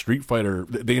the Street Fighter.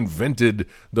 They invented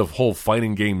the whole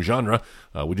fighting game genre.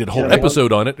 We did a whole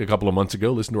episode on it a couple of months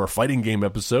ago. Listen to our fighting game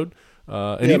episode.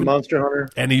 And even Monster Hunter.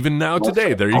 And even now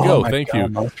today, there you go. Thank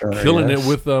you. Killing it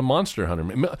with Monster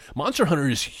Hunter. Monster Hunter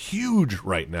is huge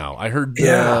right now. I heard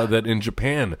that in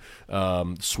Japan,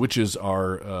 Switches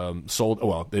are sold.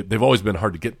 Well, they've always been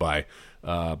hard to get by,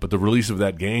 but the release of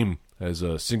that game has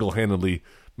single-handedly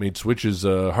made Switches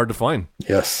hard to find.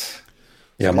 Yes.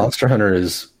 Yeah, Monster Hunter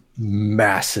is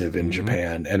massive in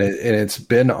Japan, and it's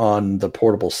been on the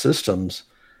portable systems,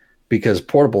 because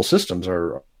portable systems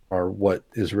are what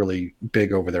is really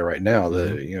big over there right now.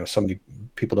 So many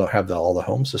people don't have all the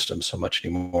home systems so much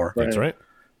anymore. That's right.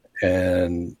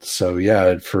 And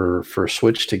so for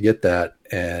Switch to get that,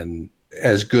 and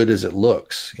as good as it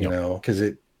looks, because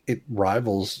it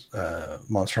rivals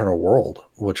Monster Hunter World,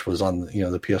 which was on the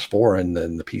PS4 and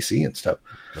then the PC and stuff.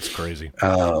 That's crazy.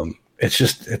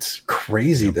 It's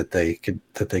crazy that they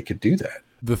could do that.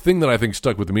 The thing that I think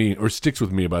sticks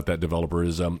with me about that developer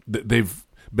is they've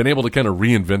been able to kind of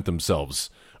reinvent themselves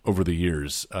over the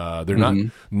years. They're not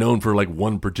known for like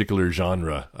one particular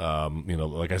genre.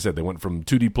 Like I said, they went from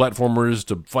 2D platformers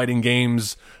to fighting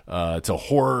games to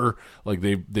horror. Like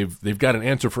they've got an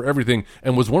answer for everything,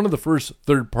 and was one of the first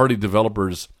third-party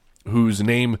developers whose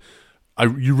name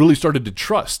you really started to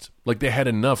trust. Like they had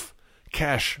enough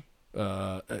cash,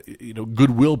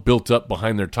 goodwill built up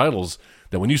behind their titles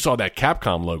that when you saw that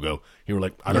Capcom logo, you were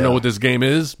like, I don't know what this game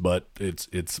is, but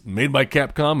it's made by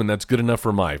Capcom, and that's good enough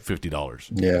for my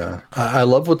 $50. Yeah, I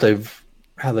love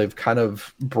how they've kind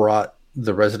of brought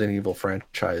the Resident Evil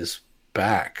franchise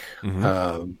back,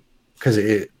 because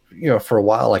for a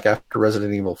while, like after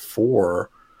Resident Evil 4,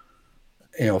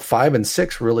 5 and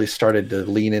 6 really started to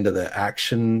lean into the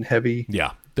action heavy.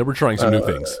 Yeah, they were trying some new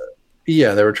things.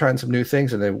 Yeah, they were trying some new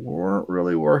things, and they weren't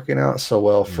really working out so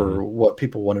well for what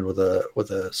people wanted with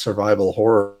a survival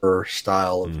horror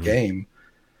style of game.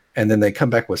 And then they come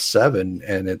back with 7,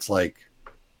 and it's like,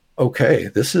 okay,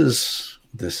 this is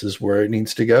where it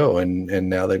needs to go. And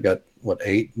now they've got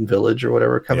 8 Village or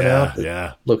whatever coming out.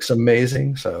 That looks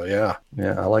amazing. So yeah,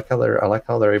 I like how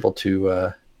they're able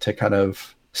to kind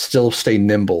of still stay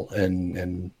nimble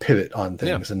and pivot on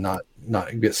things and not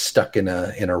get stuck in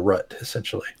a rut,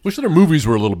 essentially. Wish their movies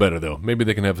were a little better, though. Maybe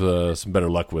they can have some better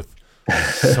luck with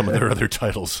some of their other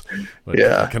titles. But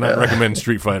I cannot recommend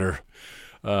Street Fighter.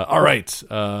 All right,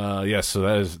 so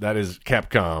that is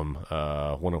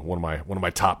Capcom, one of my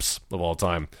tops of all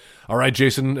time. All right,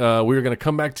 Jason, we're going to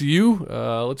come back to you.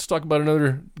 Let's talk about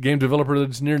another game developer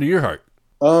that's near to your heart.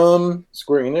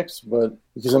 Square Enix, but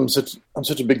because I'm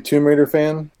such a big Tomb Raider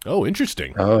fan. Oh,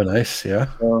 interesting. Oh, nice. Yeah.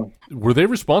 Were they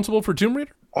responsible for Tomb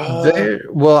Raider?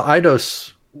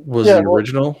 Eidos was the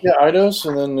original. Yeah, Eidos,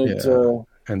 and then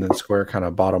and then Square kind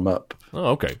of bottom up. Oh,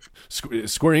 okay.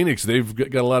 Square Enix, they've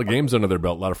got a lot of games under their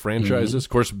belt, a lot of franchises. Of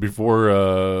course,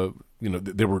 before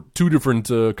there were 2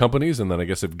 different companies, and then I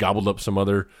guess they've gobbled up some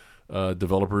other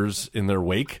developers in their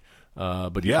wake.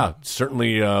 But yeah,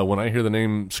 certainly when I hear the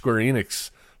name Square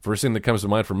Enix, first thing that comes to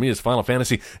mind for me is Final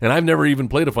Fantasy, and I've never even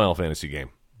played a Final Fantasy game.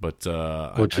 But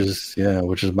which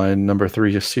is my number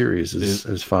 3 series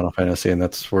is Final Fantasy, and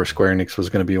that's where Square Enix was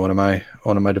going to be one of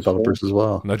my developers as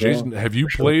well. Now, Jason, have you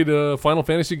played Final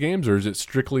Fantasy games, or is it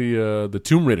strictly the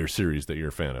Tomb Raider series that you're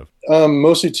a fan of?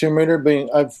 Mostly Tomb Raider,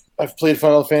 but I've played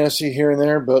Final Fantasy here and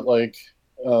there, but like.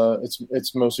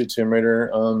 It's mostly Tomb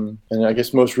Raider, and I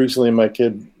guess most recently my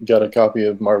kid got a copy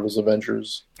of Marvel's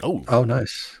Avengers. Oh,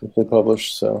 nice! Which they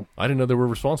published, so I didn't know they were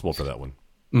responsible for that one.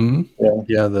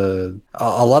 Yeah.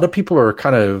 A lot of people are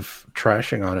kind of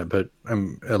trashing on it, but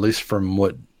at least from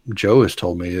what Joe has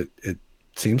told me, it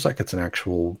seems like it's an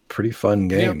actual pretty fun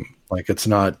game. Yep. Like it's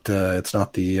not the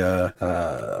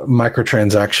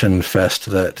microtransaction fest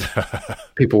that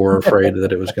people were afraid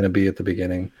that it was going to be at the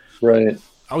beginning. Right.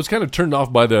 I was kind of turned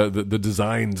off by the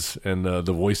designs and the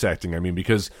voice acting. I mean,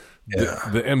 because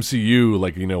the MCU,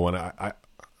 like when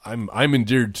I'm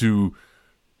endeared to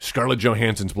Scarlett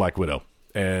Johansson's Black Widow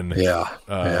and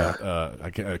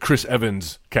Chris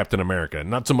Evans Captain America.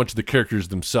 Not so much the characters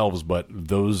themselves, but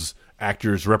those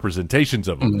actors' representations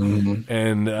of them,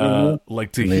 and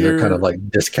like to hear kind of like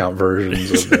discount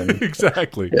versions of them.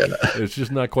 Exactly. Yeah. It's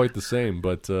just not quite the same.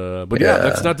 But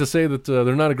that's not to say that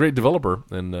they're not a great developer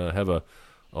and have a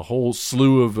whole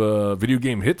slew of video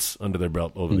game hits under their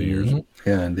belt over the years.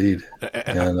 Yeah, indeed.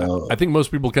 I think most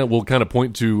people will kind of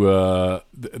point to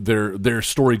their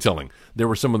storytelling. There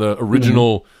were some of the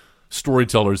original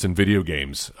storytellers in video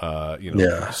games.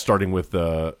 Starting with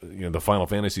the Final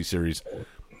Fantasy series,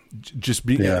 just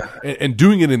being and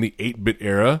doing it in the 8-bit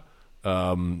era.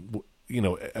 I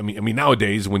mean,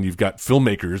 nowadays when you've got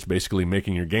filmmakers basically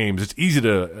making your games, it's easy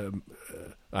to.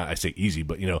 I say easy,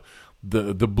 but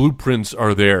the blueprints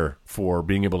are there for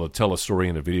being able to tell a story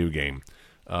in a video game.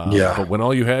 But when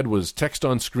all you had was text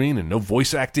on screen and no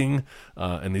voice acting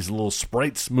and these little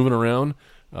sprites moving around,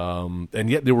 and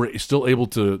yet they were still able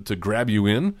to grab you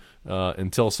in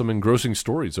and tell some engrossing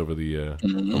stories over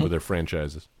over their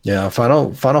franchises. Yeah,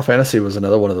 Final Fantasy was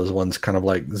another one of those ones, kind of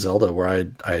like Zelda, where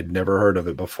I had never heard of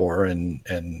it before,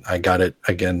 and I got it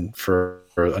again for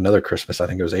another Christmas. I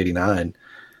think it was '89,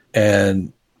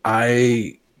 and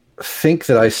I think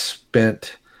that I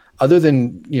spent, other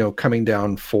than coming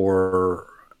down for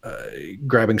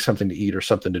grabbing something to eat or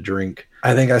something to drink,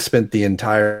 I think I spent the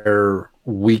entire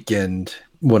weekend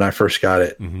when I first got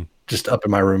it just up in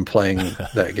my room playing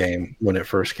that game when it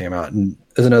first came out. And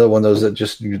there's another one of those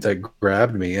that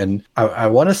grabbed me. And I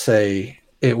want to say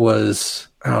it was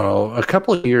a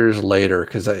couple of years later,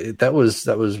 because that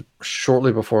was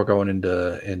shortly before going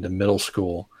into middle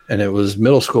school. And it was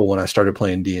middle school when I started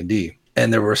playing D&D.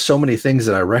 and there were so many things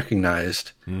that I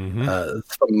recognized from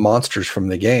monsters from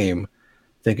the game,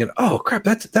 thinking, "Oh crap,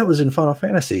 that was in Final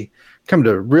Fantasy." Come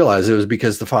to realize it was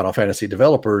because the Final Fantasy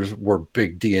developers were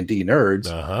big D&D nerds,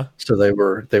 so they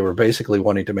were basically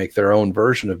wanting to make their own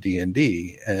version of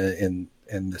D&D in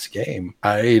this game.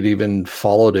 I had even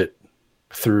followed it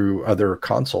through other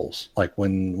consoles, like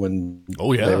when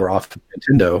they were off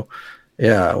Nintendo.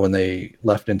 Yeah, when they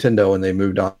left Nintendo and they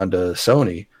moved on to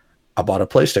Sony, I bought a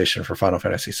PlayStation for Final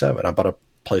Fantasy VII. I bought a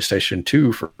PlayStation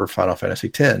 2 for Final Fantasy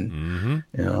X. You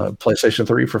know, a PlayStation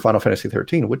 3 for Final Fantasy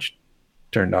 13, which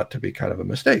turned out to be kind of a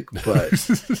mistake. But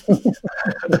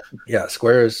yeah,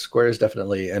 Square is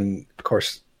definitely, and of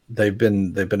course they've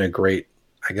been a great,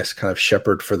 I guess, kind of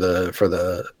shepherd for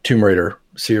the Tomb Raider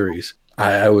series.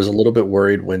 I was a little bit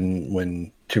worried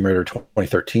when Tomb Raider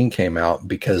 2013 came out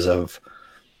because of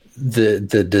the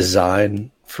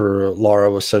design for Lara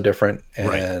was so different,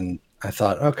 and I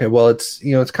thought, okay, well, it's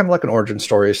kind of like an origin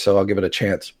story, so I'll give it a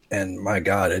chance. And my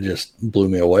God, it just blew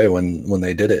me away when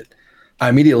they did it. I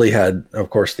immediately had,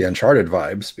 of course, the Uncharted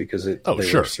vibes because they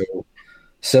were so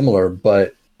similar.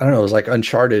 But I don't know, it was like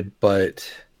Uncharted, but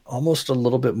almost a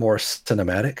little bit more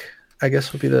cinematic, I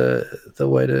guess would be the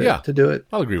way to do it.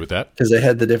 I'll agree with that, because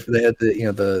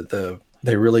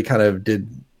they really kind of did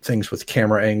things with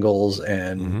camera angles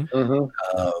and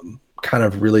kind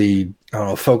of really, I don't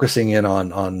know, focusing in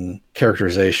on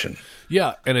characterization.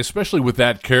 Yeah, and especially with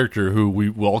that character who we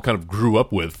all kind of grew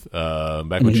up with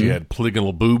back when she had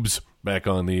polygonal boobs back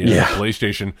on the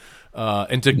PlayStation.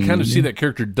 And to kind of see that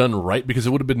character done right, because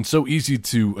it would have been so easy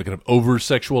to kind of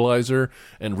over-sexualize her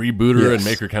and reboot her and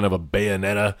make her kind of a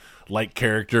Bayonetta-like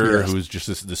character who is just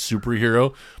this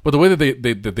superhero. But the way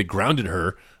that they grounded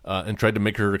her and tried to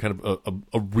make her kind of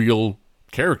a real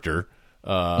character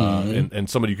and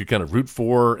somebody you could kind of root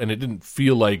for, and it didn't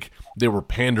feel like they were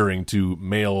pandering to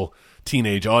male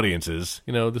teenage audiences.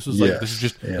 You know, this is this is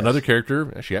just another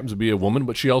character. She happens to be a woman,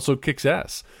 but she also kicks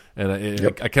ass. And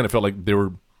I kind of felt like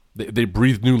they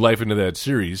breathed new life into that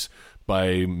series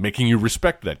by making you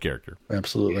respect that character.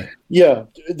 Absolutely. Yeah,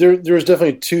 there was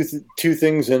definitely two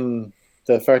things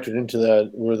that factored into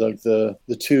that were like the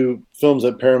two films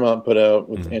that Paramount put out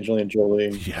with Angelina Jolie.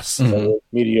 Yes.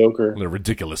 Mediocre. They're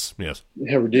ridiculous. Yes.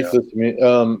 Yeah, ridiculous to me.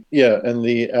 And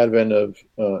the advent of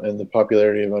and the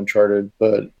popularity of Uncharted,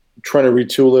 but trying to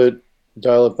retool it,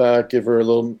 dial it back, give her a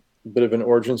little bit of an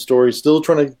origin story, still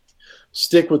trying to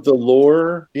stick with the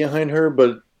lore behind her, but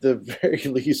at the very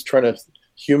least trying to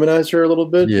humanize her a little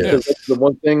bit. Yeah. Because that's the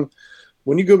one thing,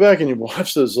 when you go back and you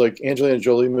watch those like Angelina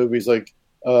Jolie movies, like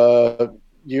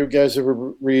you guys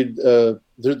ever read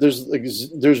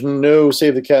there's no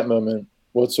save the cat moment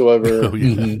whatsoever.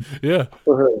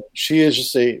 For her. She is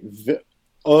just a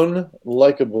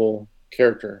unlikable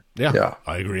character. Yeah,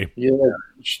 I agree. Yeah,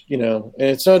 you know, and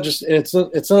it's not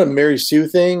a Mary Sue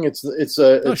thing. She's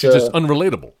just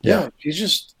unrelatable. Yeah, she's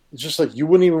just like, you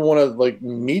wouldn't even want to like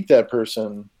meet that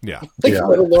person. Yeah,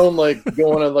 let alone like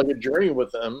going on like a journey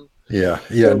with them. Yeah.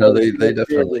 No, they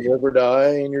definitely live or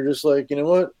die, and you're just like, you know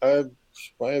what, I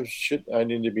have shit I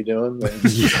need to be doing.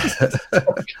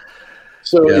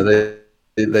 So yeah,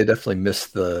 they definitely miss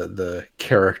the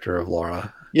character of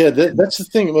Lara. Yeah, that's the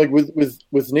thing. Like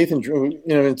with Nathan, you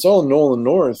know, it's all Nolan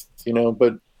North, you know,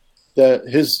 but that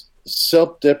his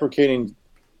self-deprecating,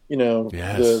 you know,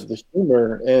 the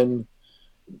humor, and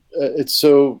it's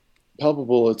so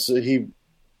palpable. It's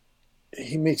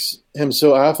he makes him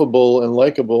so affable and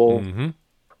likable.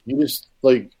 You just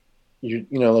like you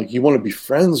know, like you want to be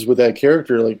friends with that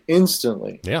character like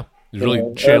instantly. Yeah, he's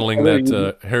really channeling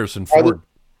that Harrison Ford.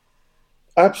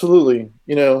 Absolutely,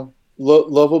 you know,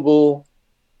 lovable.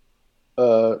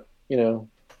 You know,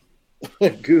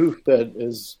 goof that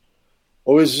is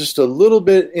always just a little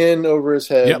bit in over his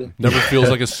head. Yep, never feels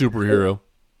like a superhero.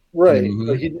 Right.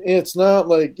 But it's not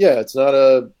like, it's not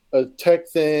a tech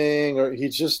thing, or you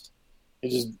just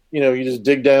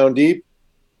dig down deep,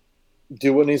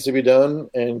 do what needs to be done,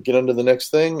 and get on to the next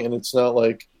thing. And it's not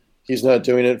like he's not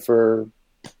doing it for,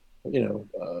 you know,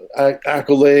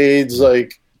 accolades,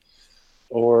 like,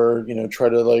 or, you know, try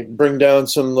to like bring down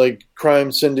some like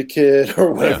crime syndicate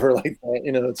or whatever like that.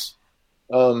 You know, it's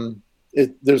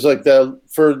there's like that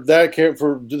for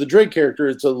the Drake character.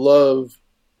 It's a love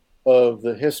of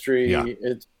the history.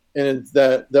 It's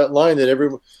that line that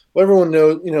everyone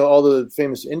knows. You know, all the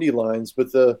famous indie lines, but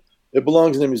it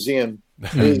belongs in a museum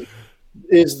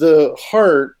is the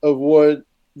heart of what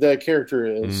that character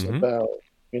is about.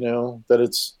 You know, that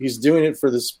he's doing it for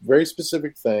this very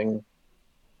specific thing.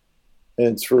 And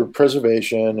it's for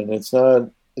preservation, and it's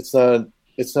not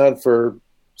for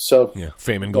self. Yeah,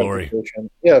 fame and glory.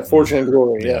 Yeah, fortune and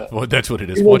glory. Yeah, well, that's what it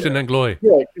is. Fortune and glory.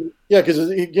 Yeah,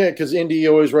 because Indy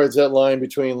always rides that line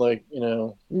between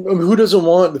who doesn't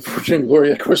want the fortune and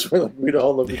glory? Of course, we'd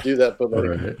all love to do that, but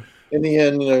in the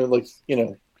end,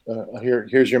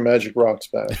 here's your magic rocks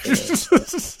back.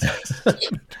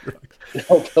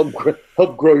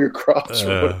 Help grow your crops.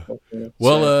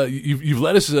 You've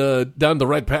led us down the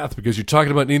right path because you're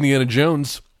talking about Indiana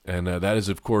Jones, and that is,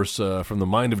 of course, from the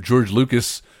mind of George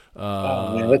Lucas. Those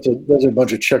are a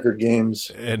bunch of checkered games.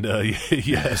 And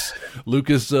yes,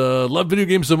 Lucas loved video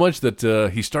games so much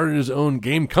that he started his own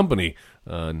game company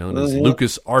known as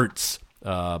Lucas Arts.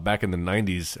 Back in the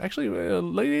 90s, actually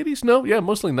late 80s,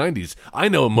 mostly 90s. I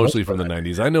know him mostly from the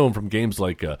 90s. I know him from games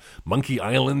like Monkey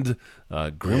Island,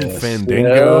 Grim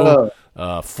Fandango,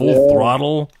 Full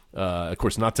Throttle, of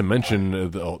course, not to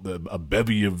mention a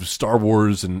bevy of Star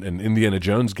Wars and Indiana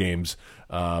Jones games.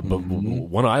 But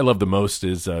one I love the most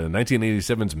is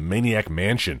 1987's Maniac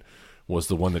Mansion. Was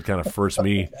the one that kind of first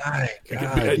me.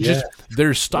 Just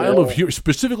their style of humor,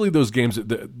 specifically those games,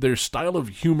 their style of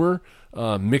humor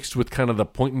mixed with kind of the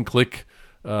point and click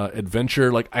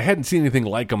adventure. Like I hadn't seen anything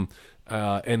like them,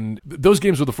 and those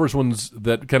games were the first ones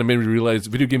that kind of made me realize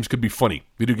video games could be funny.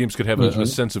 Video games could have a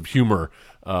sense of humor.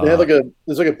 They had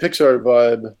there's like a Pixar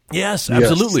vibe. Yes,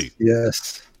 absolutely.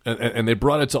 Yes. And they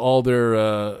brought it to all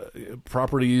their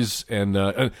properties,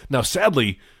 and now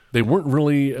sadly. They weren't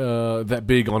really that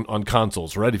big on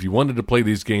consoles, right? If you wanted to play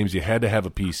these games, you had to have a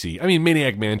PC. I mean,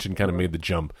 Maniac Mansion kind of made the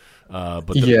jump. But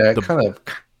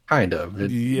kind of.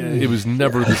 It was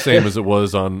never the same as it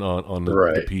was on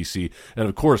the PC. And,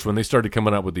 of course, when they started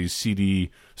coming out with these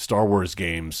CD Star Wars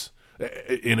games,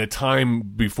 in a time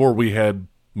before we had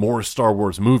more Star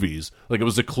Wars movies, like it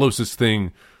was the closest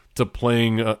thing to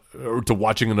playing or to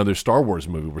watching another Star Wars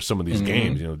movie were some of these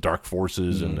games, Dark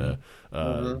Forces and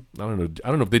I don't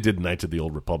know if they did Knights of the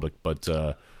Old Republic, but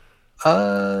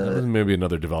maybe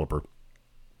another developer.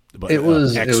 But it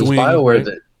was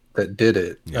BioWare that did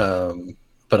it,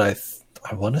 but I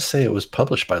want to say it was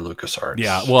published by LucasArts.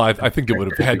 Yeah, well, I think it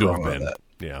would have had to have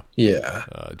been. Yeah.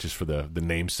 Just for the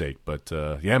namesake, but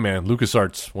man,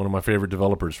 LucasArts, one of my favorite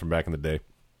developers from back in the day.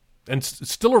 And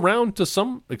still around to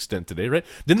some extent today, right?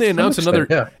 Didn't they announce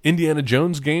another Indiana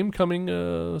Jones game coming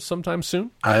sometime soon?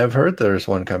 I have heard there's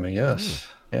one coming. Yes,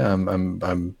 yeah.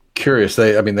 I'm curious.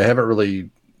 They haven't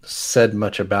really said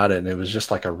much about it, and it was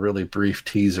just like a really brief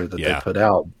teaser that they put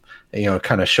out.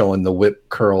 Kind of showing the whip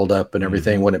curled up and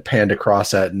everything when it panned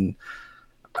across that, and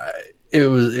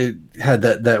it had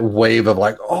that wave of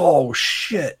like, oh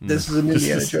shit, this is an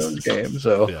Indiana Jones game.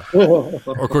 So,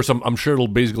 of course, I'm sure it'll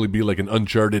basically be like an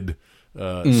Uncharted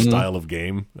style of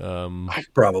game.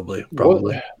 Probably.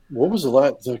 What was the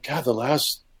last?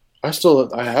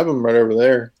 I have them right over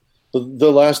there.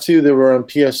 The last two they were on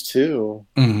PS2.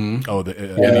 Oh,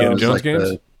 the Indiana Jones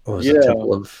games.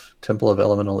 Temple of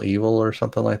Elemental Evil or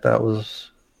something like that was.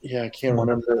 Yeah, I can't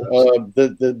remember.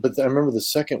 But I remember the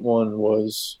second one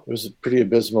was pretty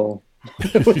abysmal.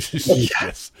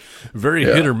 Yes, very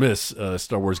hit or miss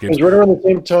Star Wars games. It was right around the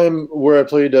same time where I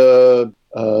played the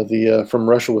From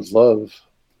Russia with Love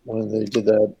when they did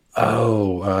that.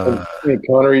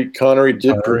 Connery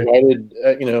provided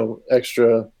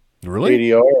extra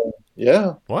ADR.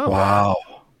 Yeah. Wow.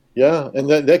 Yeah, and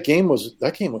that game was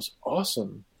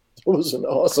awesome. It was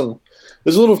awesome. It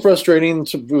was a little frustrating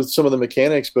with some of the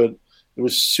mechanics, but it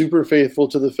was super faithful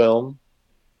to the film.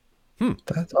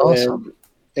 That's awesome.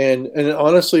 And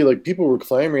honestly, like people were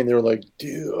clamoring, they were like,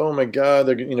 "Dude, oh my God!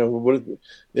 They're what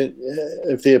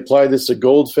if they apply this to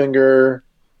Goldfinger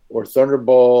or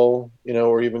Thunderball,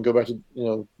 or even go back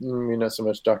to not so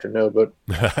much Dr. No, but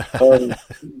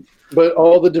but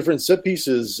all the different set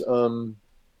pieces, the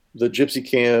Gypsy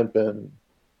Camp and."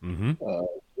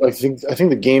 I think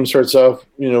the game starts off,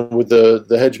 with the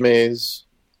hedge maze.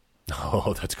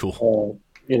 Oh, that's cool.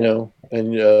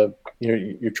 And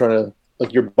you're trying to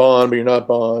you're Bond, but you're not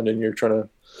Bond, and you're trying to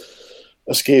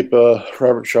escape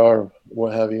Robert Shaw, or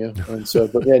what have you. And so,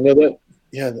 but I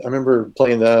remember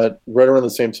playing that right around the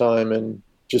same time, and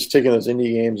just taking those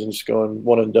indie games and just going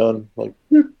one and done. Like,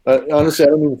 honestly, I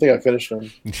don't even think I finished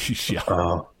them.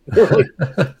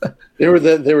 They were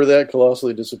that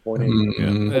colossally disappointing.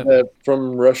 That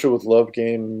From Russia with Love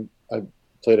game I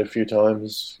played a few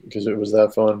times because it was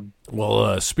that fun.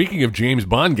 Well, speaking of James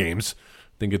Bond games,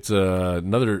 I think it's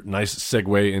another nice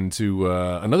segue into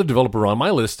another developer on my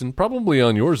list and probably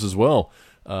on yours as well,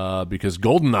 because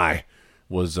GoldenEye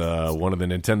was one of the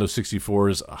Nintendo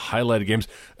 64's highlighted games,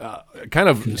 kind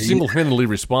of single-handedly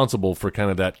responsible for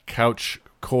kind of that couch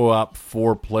co-op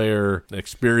 4-player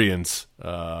experience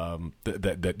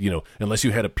that you know, unless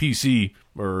you had a PC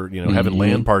or, you know, having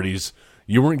LAN parties,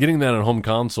 you weren't getting that on home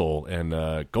console. And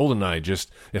GoldenEye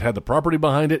just, it had the property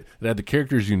behind it, it had the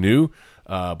characters you knew,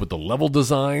 but the level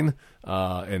design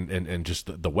and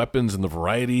just the weapons and the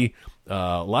variety,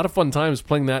 a lot of fun times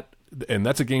playing that. And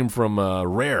that's a game from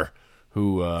Rare,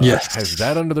 who has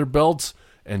that under their belts.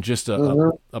 And just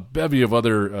a bevy of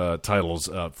other titles,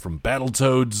 from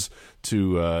Battletoads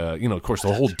to, you know, of course,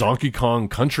 the whole Donkey Kong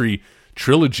Country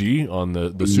trilogy on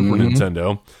the Super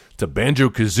Nintendo, to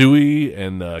Banjo-Kazooie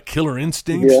and Killer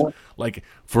Instinct. Yeah. Like,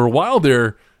 for a while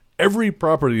there, every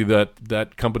property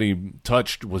that company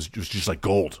touched was just like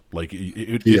gold. Like,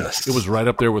 it was right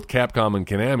up there with Capcom and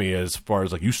Konami as far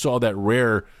as, like, you saw that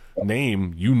Rare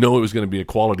name, you know it was going to be a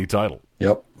quality title.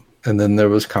 Yep. And then there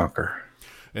was Conker.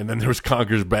 And then there was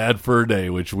Conker's Bad Fur Day,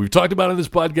 which we've talked about in this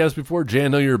podcast before. Jay, I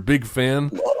know you're a big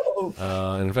fan.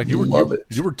 And in fact, you were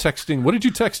texting. What did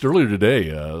you text earlier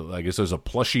today? I guess there's a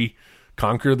plushie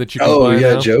Conker that you can buy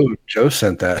now. Joe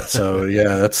sent that. So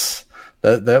yeah, that's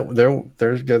that. There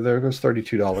goes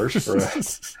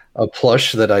 $32 for a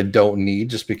plush that I don't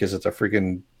need just because it's a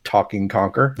freaking talking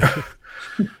Conker.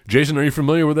 Jason, are you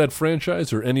familiar with that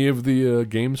franchise or any of the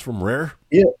games from Rare?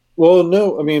 Yeah. Well,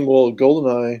 no. I mean,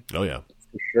 GoldenEye. Oh yeah.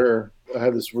 For sure. I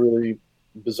have this really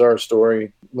bizarre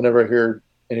story whenever I hear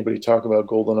anybody talk about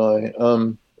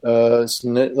GoldenEye. It's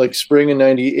like spring of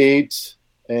 '98,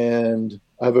 and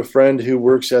I have a friend who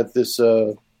works at this,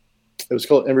 it was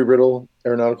called Embry-Riddle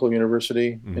Aeronautical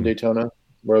University in Daytona,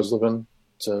 where I was living.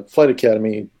 It's a flight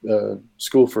academy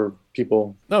school for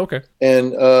people. Oh, okay.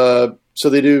 And so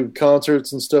they do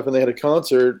concerts and stuff, and they had a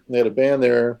concert, and they had a band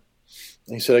there.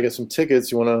 And he said, I got some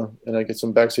tickets. And I get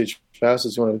some backstage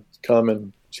passes. You want to come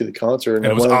and see the concert? And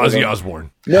it was Ozzy Osbourne.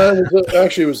 No,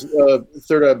 it was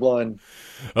Third Eye Blind.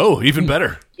 Oh, even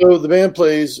better. So the band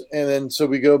plays, and then so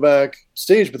we go back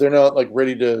stage, but they're not like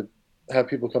ready to have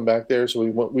people come back there. So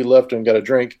we left and got a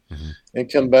drink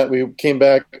and come back. We came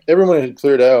back. Everyone had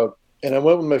cleared out. And I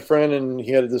went with my friend, and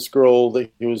he had this girl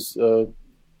that he was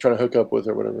trying to hook up with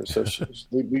or whatever. So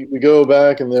we go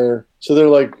back, and they're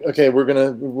like, okay,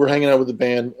 we're hanging out with the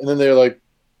band, and then they're like,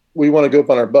 we want to go up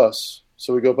on our bus.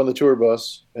 So we go up on the tour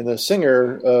bus, and the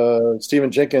singer Stephen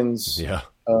Jenkins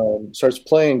starts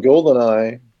playing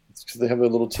GoldenEye because they have a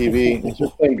little TV. He's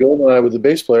just playing GoldenEye with the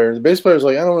bass player. The bass player's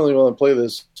like, I don't really want to play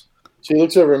this. So he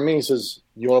looks over at me and says,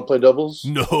 "You want to play doubles?"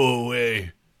 No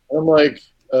way. I'm like,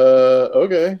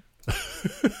 okay.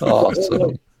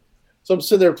 Awesome. So I'm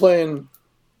sitting there playing.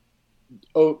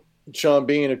 Oh, Sean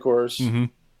Bean, of course. He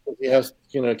has,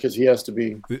 because he has to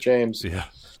be James. Yeah.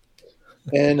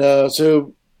 And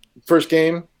so, first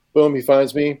game, boom, he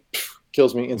finds me,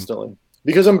 kills me instantly.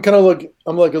 Because I'm kind of like,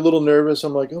 I'm like a little nervous.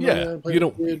 I'm like, oh my God, you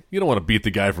don't want to beat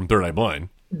the guy from Third Eye Blind.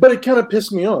 But it kind of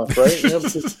pissed me off, right?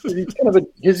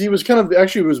 Because he was kind of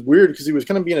actually, it was weird because he was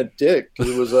kind of being a dick. Because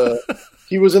it was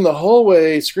he was in the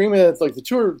hallway screaming at like the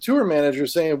tour manager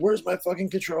saying, "Where's my fucking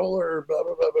controller?" Blah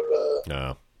blah blah blah blah.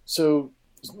 No. So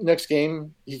next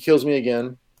game, he kills me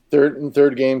again.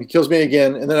 Third game, he kills me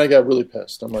again, and then I got really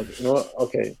pissed. I'm like, you know what?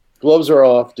 Okay, gloves are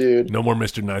off, dude. No more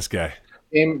Mr. Nice Guy.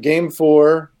 Game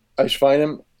 4, I find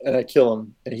him and I kill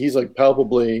him, and he's like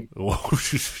palpably.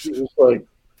 He's like,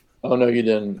 oh no, you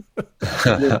didn't.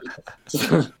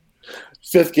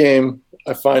 5th game,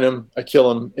 I find him, I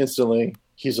kill him instantly.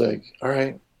 He's like, all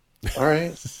right,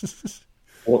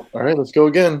 well, all right, let's go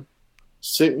again.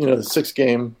 The 6th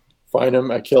game, find him,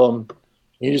 I kill him.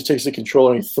 He just takes the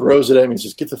controller and he throws it at me and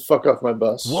says, "Get the fuck off my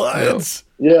bus." What?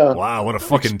 Yeah. Wow, what a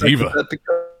fucking diva.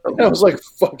 I was like,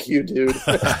 fuck you, dude.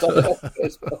 So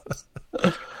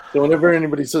whenever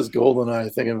anybody says GoldenEye, I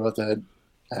think about that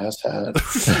ass hat.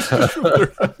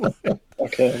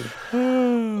 Okay.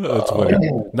 That's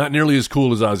funny. Not nearly as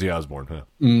cool as Ozzy Osbourne, huh?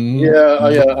 Yeah,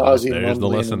 Ozzy. There's the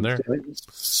lesson there.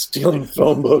 Stealing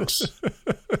phone books.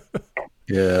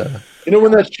 Yeah.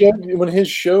 When his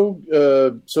show,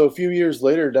 so a few years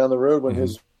later down the road when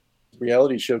his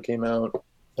reality show came out,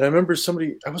 and I remember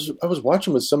I was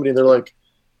watching with somebody, and they're like,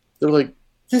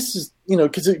 this is,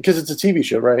 because it's a TV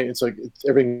show, right? It's like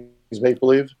everything's make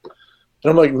believe. And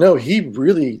I'm like, no, he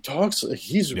really talks.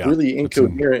 He's really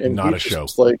incoherent and not a show.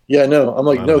 Like, yeah, no. I'm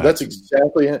like, no, that's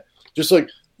exactly it. Just like,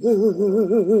 you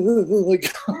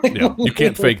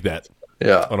can't fake that.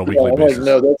 Yeah, on a weekly basis. Like,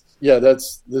 no,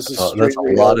 this is that's a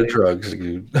lot of drugs,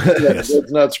 dude. Yes.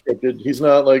 It's not scripted. He's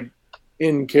not like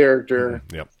in character.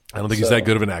 Yep. I don't think he's that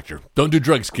good of an actor. Don't do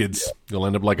drugs, kids. You'll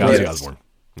end up like Ozzy Osbourne.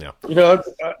 Yeah.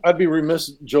 I'd be remiss,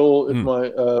 Joel, if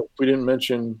we didn't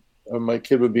mention my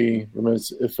kid would be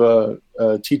remiss if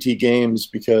TT Games,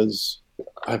 because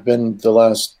I've been the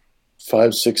last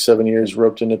 5, 6, 7 years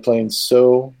roped into playing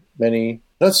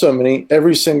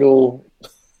every single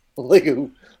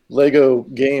Lego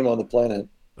game on the planet.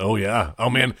 Oh yeah. Oh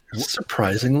man.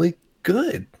 Surprisingly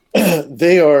good.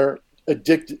 They are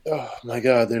addicted. Oh my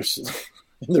God.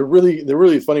 They're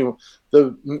really funny.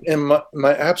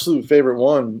 My absolute favorite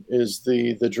one is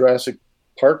the Jurassic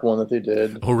Park one that they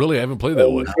did. Oh really? I haven't played that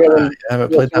one. I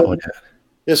haven't played that one yet.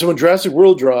 Yeah. So when Jurassic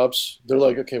World drops, they're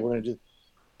like, okay, we're going to do,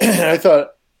 and I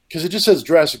thought, because it just says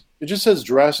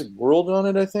Jurassic World on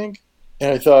it, I think.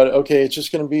 And I thought, okay, it's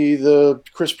just going to be the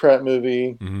Chris Pratt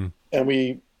movie. Mm-hmm. And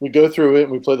we go through it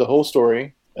and we play the whole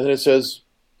story. And then it says,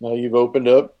 now you've opened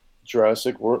up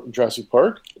Jurassic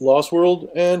Park, Lost World,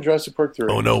 and Jurassic Park 3.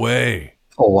 Oh, no way.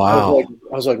 Oh, wow.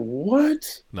 I was like,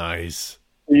 what? Nice.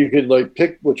 You could like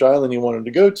pick which island you wanted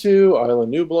to go to,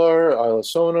 Island Nublar, Isla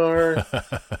Sonar,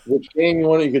 which game you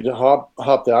wanted. You could hop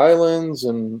the islands,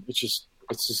 and it's just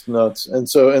nuts. And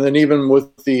then even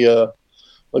with the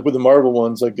like with the Marvel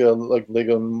ones, like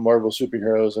Lego Marvel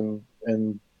superheroes,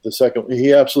 and the second,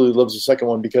 he absolutely loves the second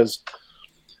one because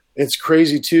it's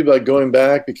crazy too. Like going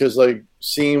back, because like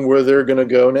seeing where they're gonna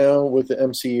go now with the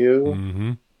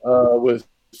MCU, with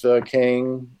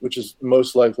Kang, which is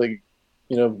most likely,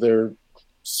 they're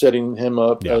setting him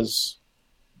up as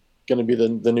going to be the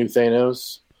new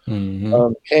Thanos.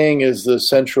 Mm-hmm. Kang is the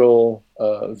central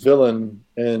villain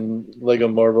in Lego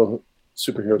Marvel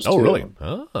superheroes. Oh, too. Really?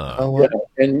 Yeah.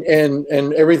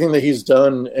 And everything that he's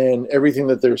done, and everything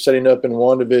that they're setting up in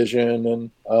WandaVision,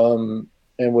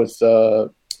 and with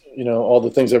all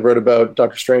the things I've read about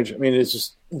Doctor Strange. I mean, it's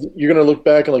just, you're going to look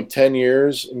back in like 10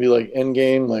 years and be like,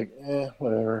 Endgame, like,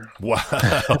 whatever.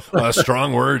 Wow,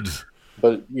 strong words.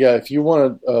 But yeah, if you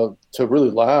want to really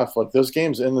laugh, like those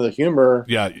games and the humor.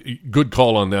 Yeah, good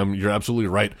call on them. You're absolutely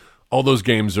right. All those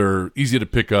games are easy to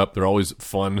pick up. They're always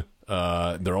fun.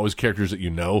 They're always characters that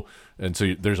you know. And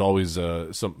so there's always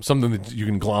something that you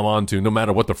can glom onto, no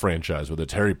matter what the franchise, whether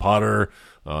it's Harry Potter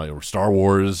or Star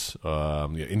Wars,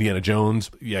 Indiana Jones.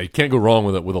 Yeah, you can't go wrong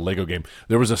with a Lego game.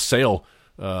 There was a sale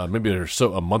maybe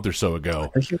a month or so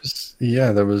ago. I think it was,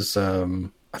 there was.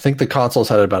 I think the consoles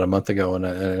had it about a month ago, and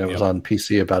it was on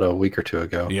PC about a week or two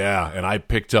ago. Yeah, and I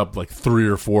picked up like 3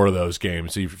 or 4 of those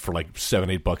games for like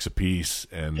 $7-8 a piece,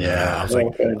 and I was like,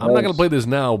 I'm not going to play this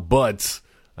now, but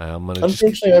I'm going to.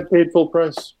 Unfortunately, I paid full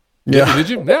price. Yeah, did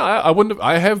you? Yeah, I wouldn't have.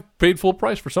 I have paid full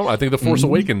price for some. I think The Force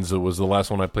Awakens was the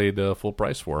last one I paid full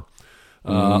price for.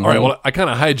 All right, well, I kind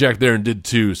of hijacked there and did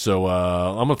too, so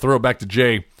I'm going to throw it back to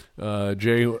Jay.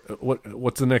 Jay,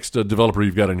 what's the next developer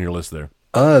you've got on your list there?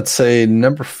 I'd say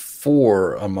number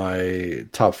 4 on my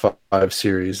top 5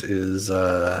 series is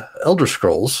Elder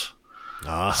Scrolls.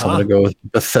 Uh-huh. So I'm going to go with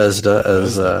Bethesda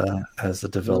as the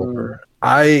developer.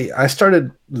 I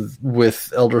started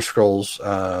with Elder Scrolls.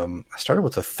 I started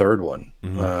with the third one,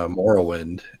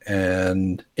 Morrowind,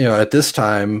 and at this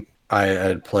time I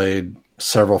had played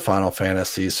several Final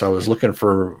Fantasies, so I was looking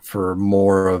for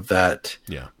more of that,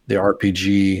 the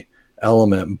RPG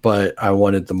element, but I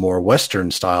wanted the more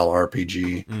Western style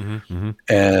RPG.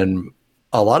 And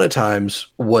a lot of times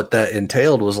what that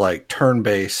entailed was like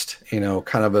turn-based,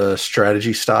 kind of a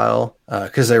strategy style,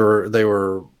 because they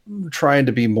were trying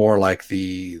to be more like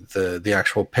the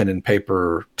actual pen and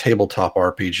paper tabletop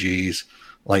RPGs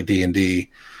like D&D,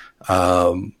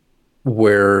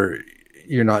 where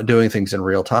you're not doing things in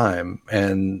real time.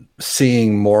 And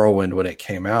seeing Morrowind when it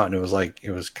came out, and it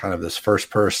was kind of this first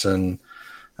person,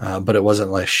 but it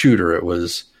wasn't like a shooter. It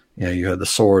was, you had the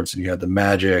swords and you had the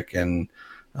magic, and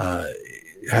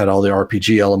had all the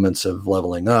RPG elements of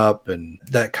leveling up, and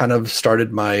that kind of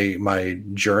started my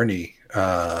journey,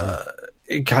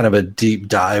 kind of a deep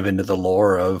dive into the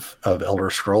lore of Elder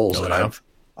Scrolls. And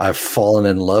I've fallen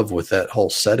in love with that whole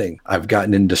setting. I've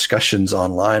gotten in discussions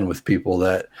online with people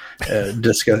that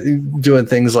discuss doing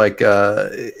things like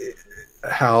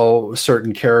how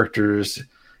certain characters,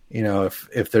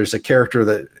 if there's a character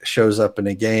that shows up in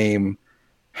a game,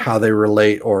 how they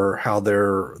relate or how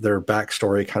their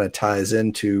backstory kind of ties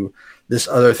into this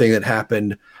other thing that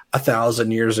happened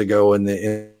 1,000 years ago in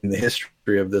the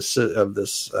history of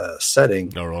this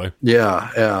setting. Oh, really?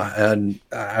 Yeah, and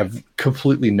I've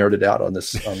completely nerded out on this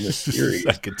series.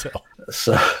 I could tell.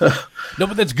 So, no,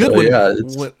 but that's good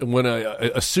when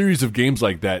a series of games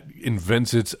like that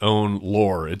invents its own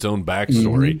lore, its own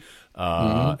backstory.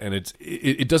 And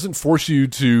it doesn't force you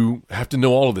to have to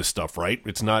know all of this stuff, right?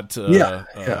 It's not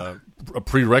a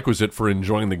prerequisite for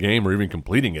enjoying the game or even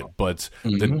completing it. But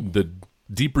the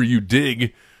deeper you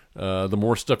dig, the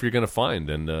more stuff you're going to find.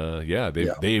 And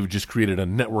they've just created a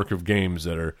network of games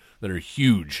that are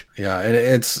huge. Yeah, and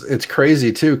it's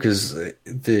crazy too, because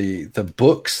the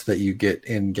books that you get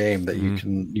in game that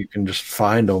you can just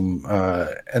find them,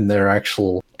 and they're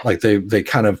actual, like they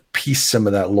kind of piece some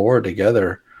of that lore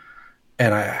together.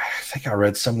 And I think I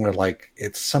read somewhere like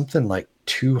it's something like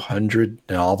 200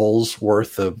 novels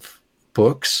worth of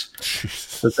books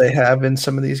that they have in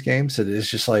some of these games. It is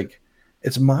just like,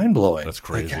 it's mind blowing. That's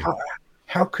crazy. Like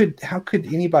how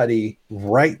could anybody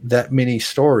write that many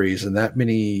stories and that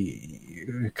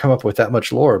many come up with that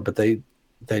much lore? But they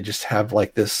just have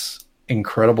like this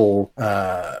incredible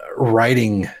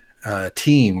writing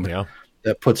team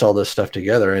that puts all this stuff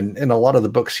together. And a lot of the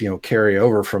books, carry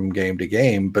over from game to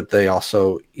game, but they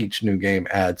also, each new game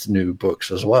adds new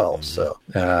books as well. Mm-hmm. So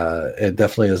it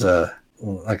definitely is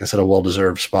like I said, a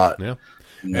well-deserved spot. Yeah.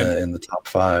 In the top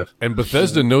 5. And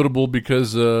Bethesda notable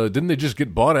because didn't they just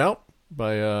get bought out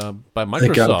by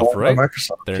Microsoft, right? By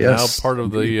Microsoft, they're now part of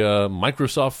the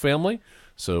Microsoft family.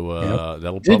 So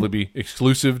that'll probably be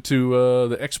exclusive to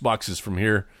the Xboxes from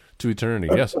here to eternity.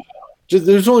 Yes.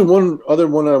 There's only one other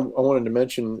one I wanted to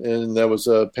mention, and that was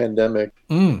Pandemic.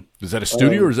 Is that a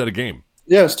studio or is that a game?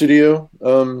 Yeah, studio.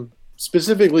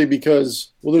 Specifically because,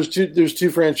 there's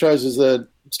two franchises that,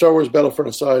 Star Wars Battlefront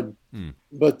aside,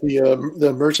 but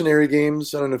the Mercenary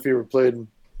games, I don't know if you ever played.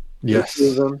 Yes.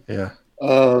 Them. Yeah.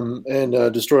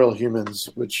 And Destroy All Humans,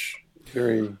 which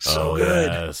very good.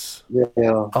 Yes.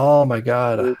 Yeah. Oh my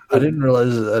God, I didn't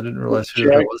realize who that was.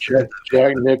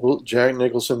 Jack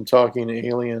Nicholson talking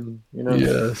alien.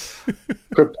 Yes.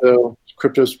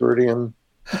 Cryptosporidium.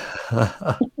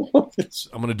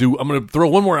 I'm gonna throw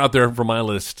one more out there for my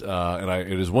list, and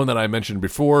it is one that I mentioned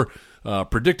before.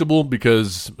 Predictable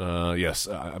because yes,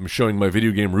 I'm showing my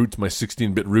video game roots, my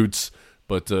 16-bit roots,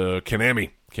 but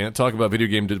Konami. Can't talk about video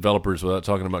game developers without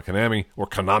talking about Konami, or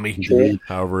Konami,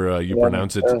 however you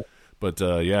pronounce it. But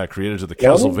creators of the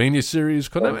Castlevania series.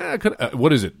 Konami,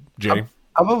 what is it, Jay?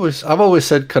 I've always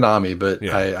said Konami, but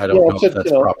I don't know if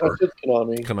that's proper. I said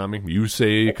Konami. Konami. You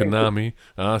say Konami.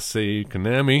 I say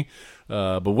Konami.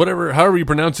 But however you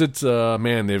pronounce it,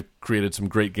 man, they've created some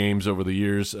great games over the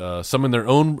years. Some in their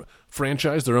own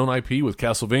franchise, their own IP with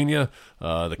Castlevania,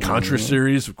 the Contra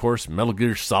series, of course, Metal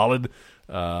Gear Solid.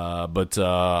 But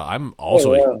I'm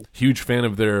also a huge fan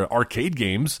of their arcade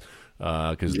games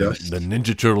because the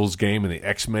Ninja Turtles game and the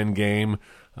X-Men game,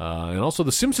 and also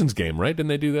the Simpsons game, right? Didn't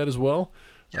they do that as well?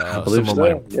 I believe some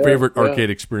of my favorite arcade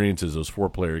experiences, those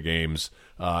 4-player games.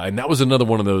 And that was another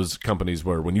one of those companies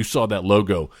where when you saw that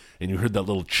logo and you heard that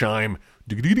little chime,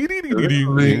 when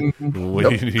you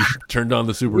turned on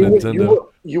the Super Nintendo.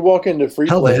 You walk into Free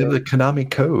Hell, Play. they have the Konami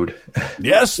code.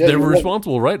 Yes, they were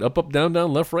responsible, right? Up, up, down,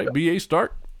 down, left, right, BA,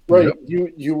 start. Right.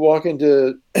 Yep. You walk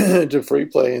into to Free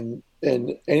Play and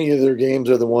any of their games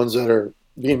are the ones that are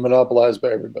being monopolized by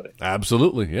everybody.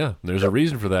 Absolutely, yeah. There's a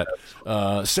reason for that.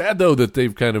 Sad, though, that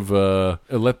they've kind of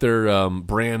let their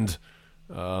brand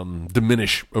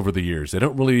diminish over the years. They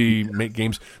don't really make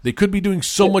games. They could be doing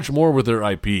so much more with their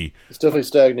IP. It's definitely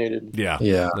stagnated. Yeah.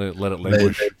 Let it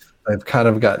languish. They've kind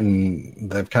of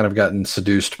gotten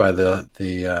seduced by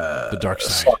the dark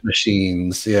side. Slot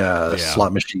machines,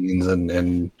 slot machines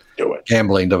and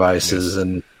gambling devices,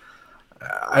 and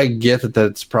I get that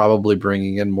that's probably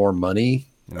bringing in more money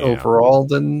overall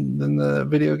than the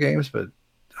video games, but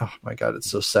oh my God,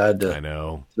 it's so sad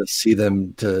to see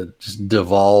them to just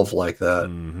devolve like that.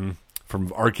 Mm-hmm.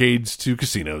 From arcades to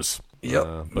casinos.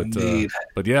 Yep,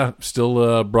 but yeah,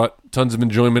 still brought tons of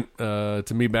enjoyment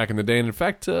to me back in the day. And in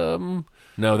fact, no,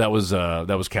 that was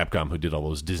Capcom who did all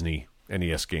those Disney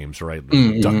NES games, right?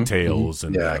 DuckTales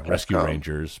and Rescue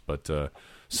Rangers, but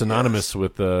synonymous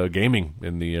with gaming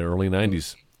in the early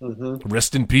 90s. Mm-hmm.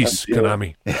 Rest in peace,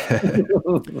 Konami.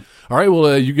 All right,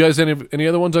 well, you guys, any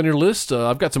other ones on your list?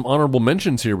 I've got some honorable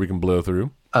mentions here we can blow through.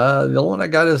 The only one I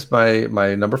got is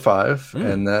my number 5,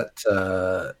 and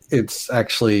that it's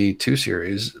actually 2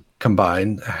 series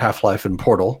combined, Half-Life and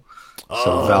Portal.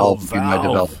 So Valve be my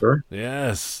developer.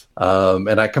 Yes.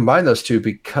 And I combine those two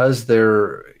because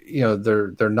they're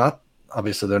not,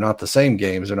 obviously they're not the same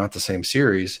games, they're not the same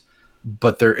series,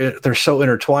 but they're so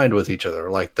intertwined with each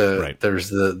other. Like there's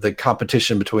the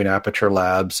competition between Aperture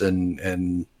Labs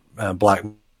and Black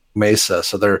Mesa,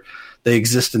 so they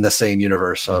exist in the same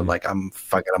universe. So I'm going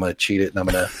to cheat it and I'm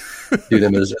going to do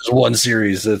them as one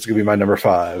series. It's going to be my number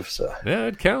 5. So yeah,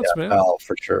 it counts, man. Valve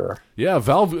for sure. Yeah,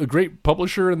 Valve, a great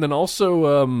publisher, and then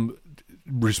also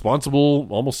responsible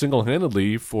almost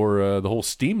single-handedly for the whole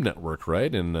Steam network,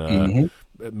 right? And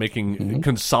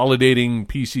consolidating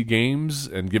PC games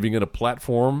and giving it a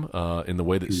platform in the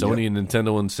way that Sony and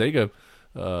Nintendo and Sega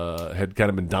had kind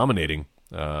of been dominating.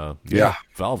 Yeah.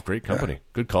 Valve, great company.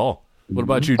 Good call. What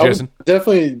about you, Jason?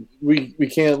 Definitely, we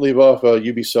can't leave off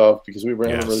Ubisoft because we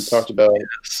haven't really talked about it.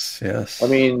 Yes. I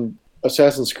mean,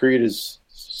 Assassin's Creed is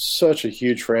such a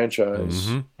huge franchise.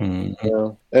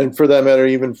 And for that matter,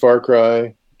 even Far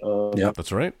Cry.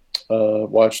 That's right.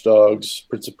 Watch Dogs,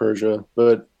 Prince of Persia.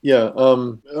 But yeah,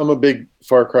 I'm a big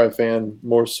Far Cry fan,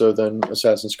 more so than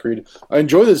Assassin's Creed. I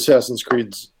enjoy the Assassin's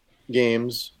Creed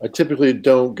games. I typically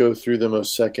don't go through them a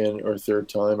second or third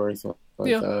time or anything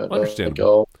like that.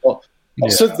 Understandable.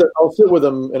 I'll sit with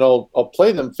them and I'll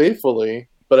play them faithfully,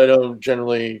 but I don't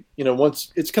generally,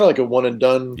 once it's kind of like a one and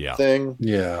done thing.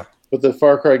 Yeah. But the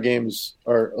Far Cry games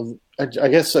are, I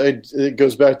guess it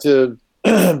goes back to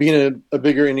being a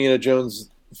bigger Indiana Jones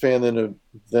fan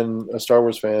than a Star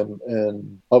Wars fan,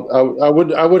 and I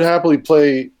would happily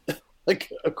play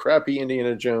like a crappy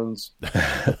Indiana Jones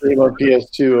game on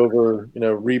PS2 over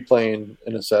replaying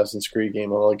an Assassin's Creed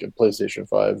game on like a PlayStation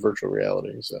 5 virtual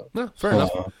reality. So fair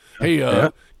enough. Hey,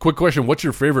 quick question: what's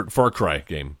your favorite Far Cry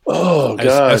game? Oh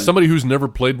God! As somebody who's never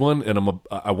played one, and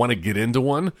I want to get into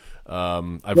one.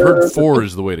 I've heard 4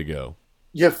 is the way to go.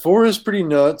 Yeah, 4 is pretty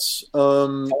nuts.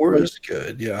 4 is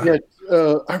good. Yeah.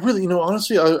 I really,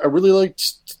 honestly, I really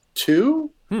liked 2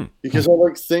 because I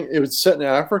it was set in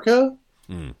Africa.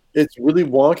 It's really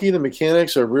wonky. The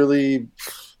mechanics are really.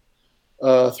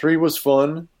 3 was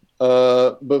fun,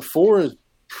 but 4 is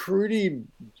pretty.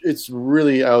 It's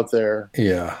really out there.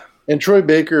 Yeah. And Troy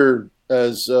Baker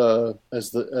as the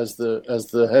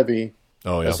heavy.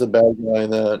 Oh yeah, as the bad guy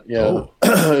in that.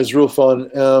 It's real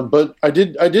fun. But I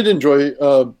did enjoy.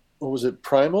 What was it?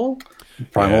 Primal.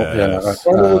 Yeah.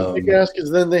 Primal was big ass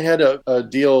because then they had a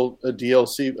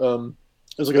DLC. It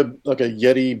was like a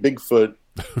Yeti Bigfoot.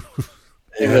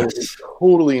 That was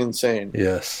totally insane.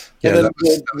 Yes. And Yeah, then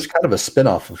that was kind of a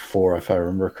spin-off of 4, if I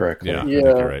remember correctly. Yeah. I think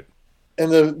you're right.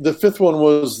 And the 5th one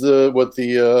was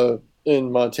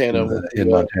in Montana.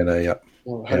 Montana, yeah.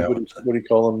 What do you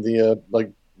call them? The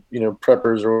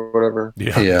preppers or whatever.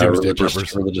 Yeah,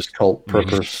 religious cult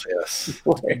preppers. Yes.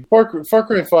 Far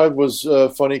Cry 5 was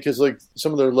funny because like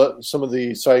some of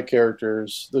the side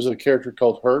characters. There's a character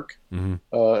called Herc. In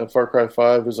Far Cry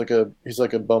 5 is he's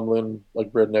like a bumbling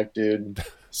like redneck dude.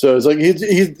 So it's like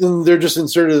they're just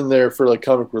inserted in there for like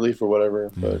comic relief or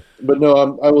whatever. But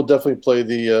no, I will definitely play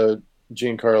the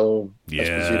Giancarlo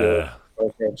Esposito Far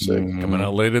Cry 6 coming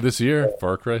out later this year.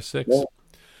 Far Cry 6. Yeah.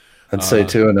 I'd say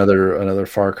too another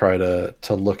Far Cry to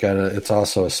look at it. It's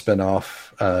also a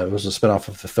spinoff. It was a spinoff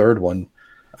of the 3rd one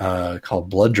called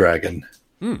Blood Dragon.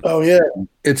 Oh yeah,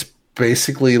 it's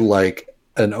basically like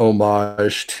an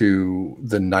homage to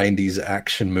the 90s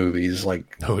action movies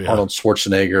like Arnold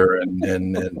Schwarzenegger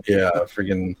and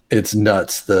freaking it's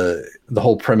nuts. The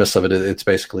whole premise of it's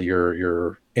basically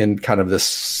you're in kind of this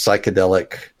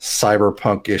psychedelic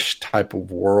cyberpunk-ish type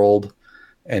of world,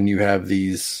 and you have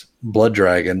these blood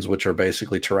dragons, which are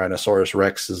basically Tyrannosaurus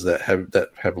Rexes that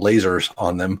have lasers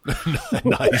on them.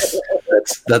 Nice.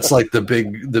 That's like the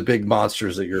big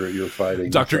monsters that you're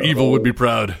fighting. Dr. Evil would be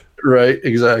proud. Right,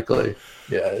 exactly.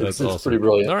 Yeah, it's awesome. Pretty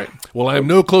brilliant. All right. Well, I am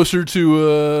no closer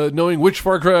to knowing which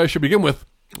Far Cry I should begin with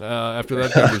after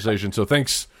that conversation. So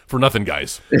thanks for nothing,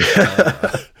 guys.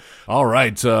 All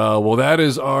right. Well, that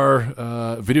is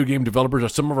our video game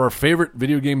developers, some of our favorite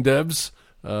video game devs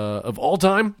of all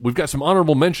time. We've got some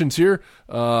honorable mentions here.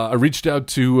 I reached out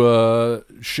to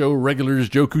show regulars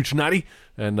Joe Cuccinati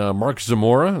and Mark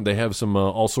Zamora. They have some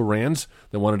also rans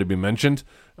that wanted to be mentioned.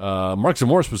 Mark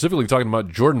Zamora specifically talking about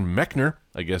Jordan Mechner,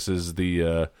 I guess is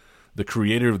the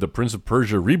creator of the Prince of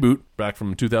Persia reboot back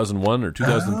from 2001 or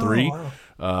 2003. Oh,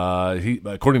 wow. He,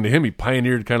 according to him, he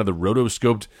pioneered kind of the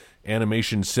rotoscoped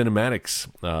animation cinematics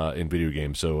in video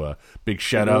games. So big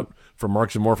shout out for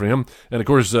Mark Zamora for him. And of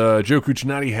course, Joe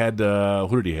Cuccinati had,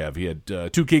 who did he have? He had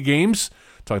 2K Games,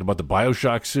 talked about the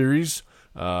BioShock series.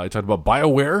 He talked about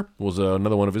BioWare, was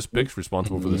another one of his picks,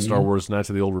 responsible for the Star Wars Knights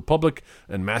of the Old Republic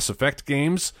and Mass Effect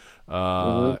games.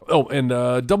 And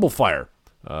Double Fire,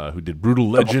 who did Brutal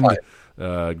Legend,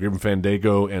 Grim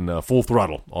Fandango, and Full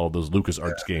Throttle, all of those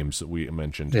LucasArts games that we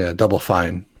mentioned. Yeah, Double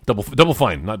Fine. Double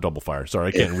Fine, not Double Fire. Sorry,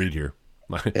 I can't read here.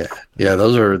 Yeah,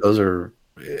 those are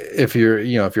if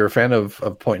you're a fan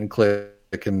of point and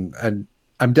click, and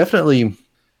I'm definitely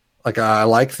like I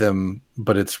like them,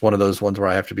 but it's one of those ones where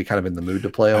I have to be kind of in the mood to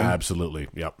play them. Absolutely,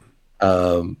 yep.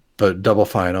 But Double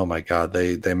Fine, oh my god,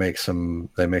 they make some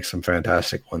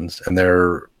fantastic ones, and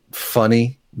they're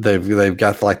funny. They've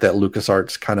got like that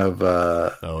LucasArts kind of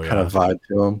vibe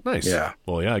to them. Nice. Yeah.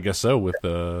 Well, yeah, I guess so. With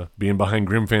being behind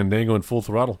Grim Fandango and Full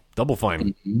Throttle, Double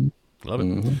Fine. Love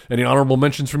it. Any honorable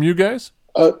mentions from you guys?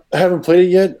 I haven't played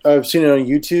it yet. I've seen it on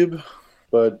YouTube,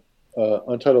 but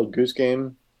Untitled Goose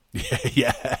Game.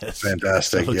 Yes.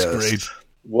 Fantastic. That looks Yes. great.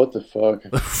 What the fuck?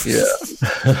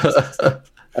 Yeah.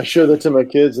 I showed that to my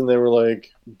kids, and they were like,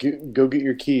 "Go get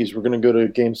your keys. We're going to go to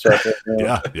GameStop right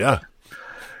now." Yeah.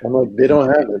 I'm like, they don't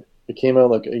have it. It came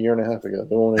out like a year and a half ago.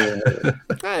 They won't even have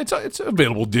it. It's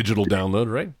available digital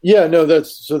download, right? Yeah, no,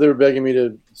 so they were begging me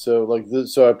to. So like,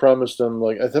 so I promised them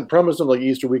promised them like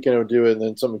Easter weekend I would do it, and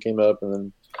then something came up, and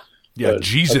then Yeah,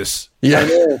 Jesus.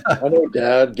 I know,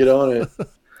 Dad, get on it.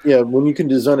 Yeah, when you can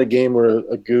design a game where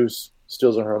a goose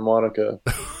steals a harmonica,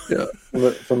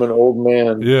 from an old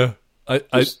man. Yeah.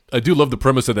 I do love the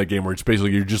premise of that game where it's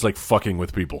basically you're just like fucking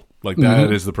with people. Like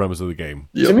that is the premise of the game.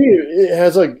 Yep. To me, it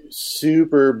has like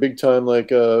super big time like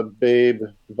Babe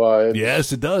vibe.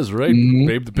 Yes, it does, right?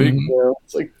 Babe the Pig. You know,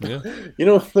 it's like,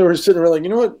 they were sitting around like, you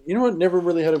know what never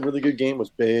really had a really good game was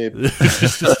Babe.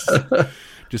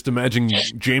 Just imagine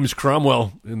James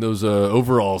Cromwell in those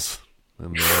overalls.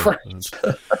 And,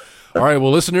 all right,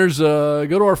 well, listeners, go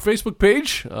to our Facebook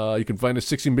page. You can find us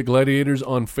 16-Bit Gladiators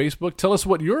on Facebook. Tell us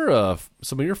what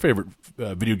some of your favorite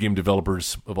video game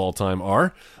developers of all time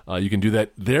are. You can do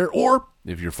that there, or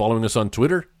if you're following us on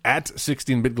Twitter, at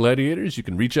 16-Bit Gladiators, you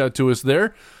can reach out to us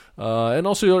there. And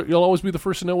also, you'll always be the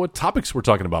first to know what topics we're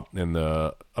talking about in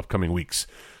the upcoming weeks.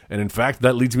 And in fact,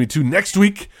 that leads me to next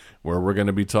week, where we're going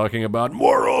to be talking about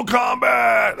Mortal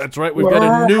Kombat. That's right, we've got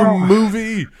a new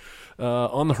movie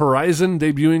on the horizon,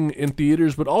 debuting in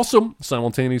theaters, but also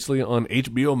simultaneously on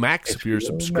HBO Max if you're a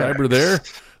subscriber there,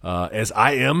 as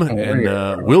I am,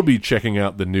 and we'll be checking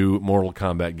out the new Mortal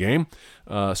Kombat game.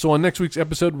 So on next week's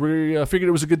episode, we figured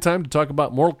it was a good time to talk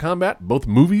about Mortal Kombat, both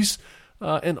movies,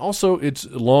 and also its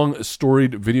long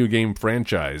storied video game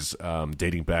franchise,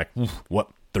 dating back,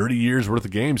 30 years worth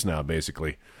of games now,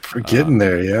 basically. We're getting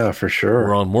there, yeah, for sure.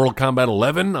 We're on Mortal Kombat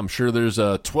 11. I'm sure there's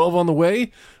 12 on the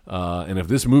way. And if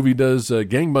this movie does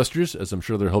gangbusters, as I'm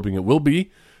sure they're hoping it will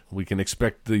be, we can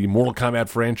expect the Mortal Kombat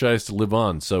franchise to live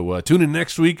on. So tune in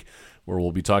next week, where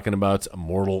we'll be talking about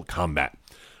Mortal Kombat.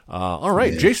 All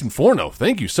right, Jason Forno,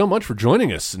 thank you so much for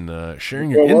joining us and sharing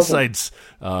your insights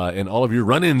and all of your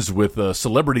run-ins with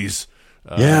celebrities.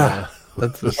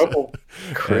 That's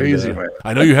crazy, and, man.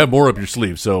 I know you have more up your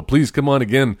sleeve, so please come on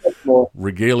again.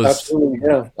 Regale us. Absolutely,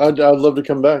 yeah. I'd love to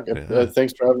come back.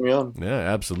 Thanks for having me on. Yeah,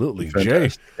 absolutely.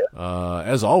 Fantastic. Jay,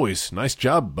 as always, nice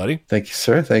job, buddy. Thank you,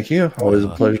 sir. Thank you. Always a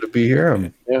pleasure to be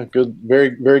here. Yeah, good.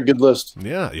 Very, very good list.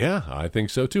 Yeah, I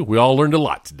think so, too. We all learned a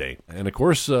lot today. And, of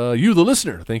course, you, the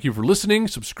listener, thank you for listening.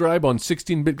 Subscribe on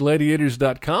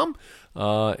 16bitgladiators.com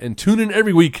and tune in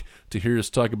every week to hear us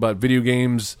talk about video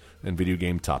games and video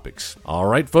game topics. All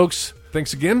right, folks,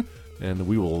 thanks again, and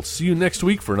we will see you next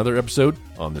week for another episode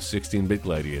on the 16-Bit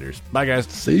Gladiators. Bye, guys.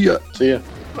 See ya.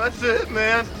 That's it,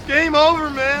 man. Game over,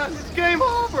 man. It's game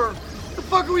over. What the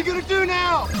fuck are we gonna do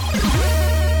now?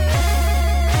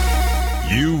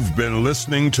 You've been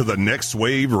listening to the Next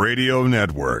Wave Radio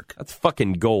Network. That's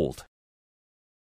fucking gold.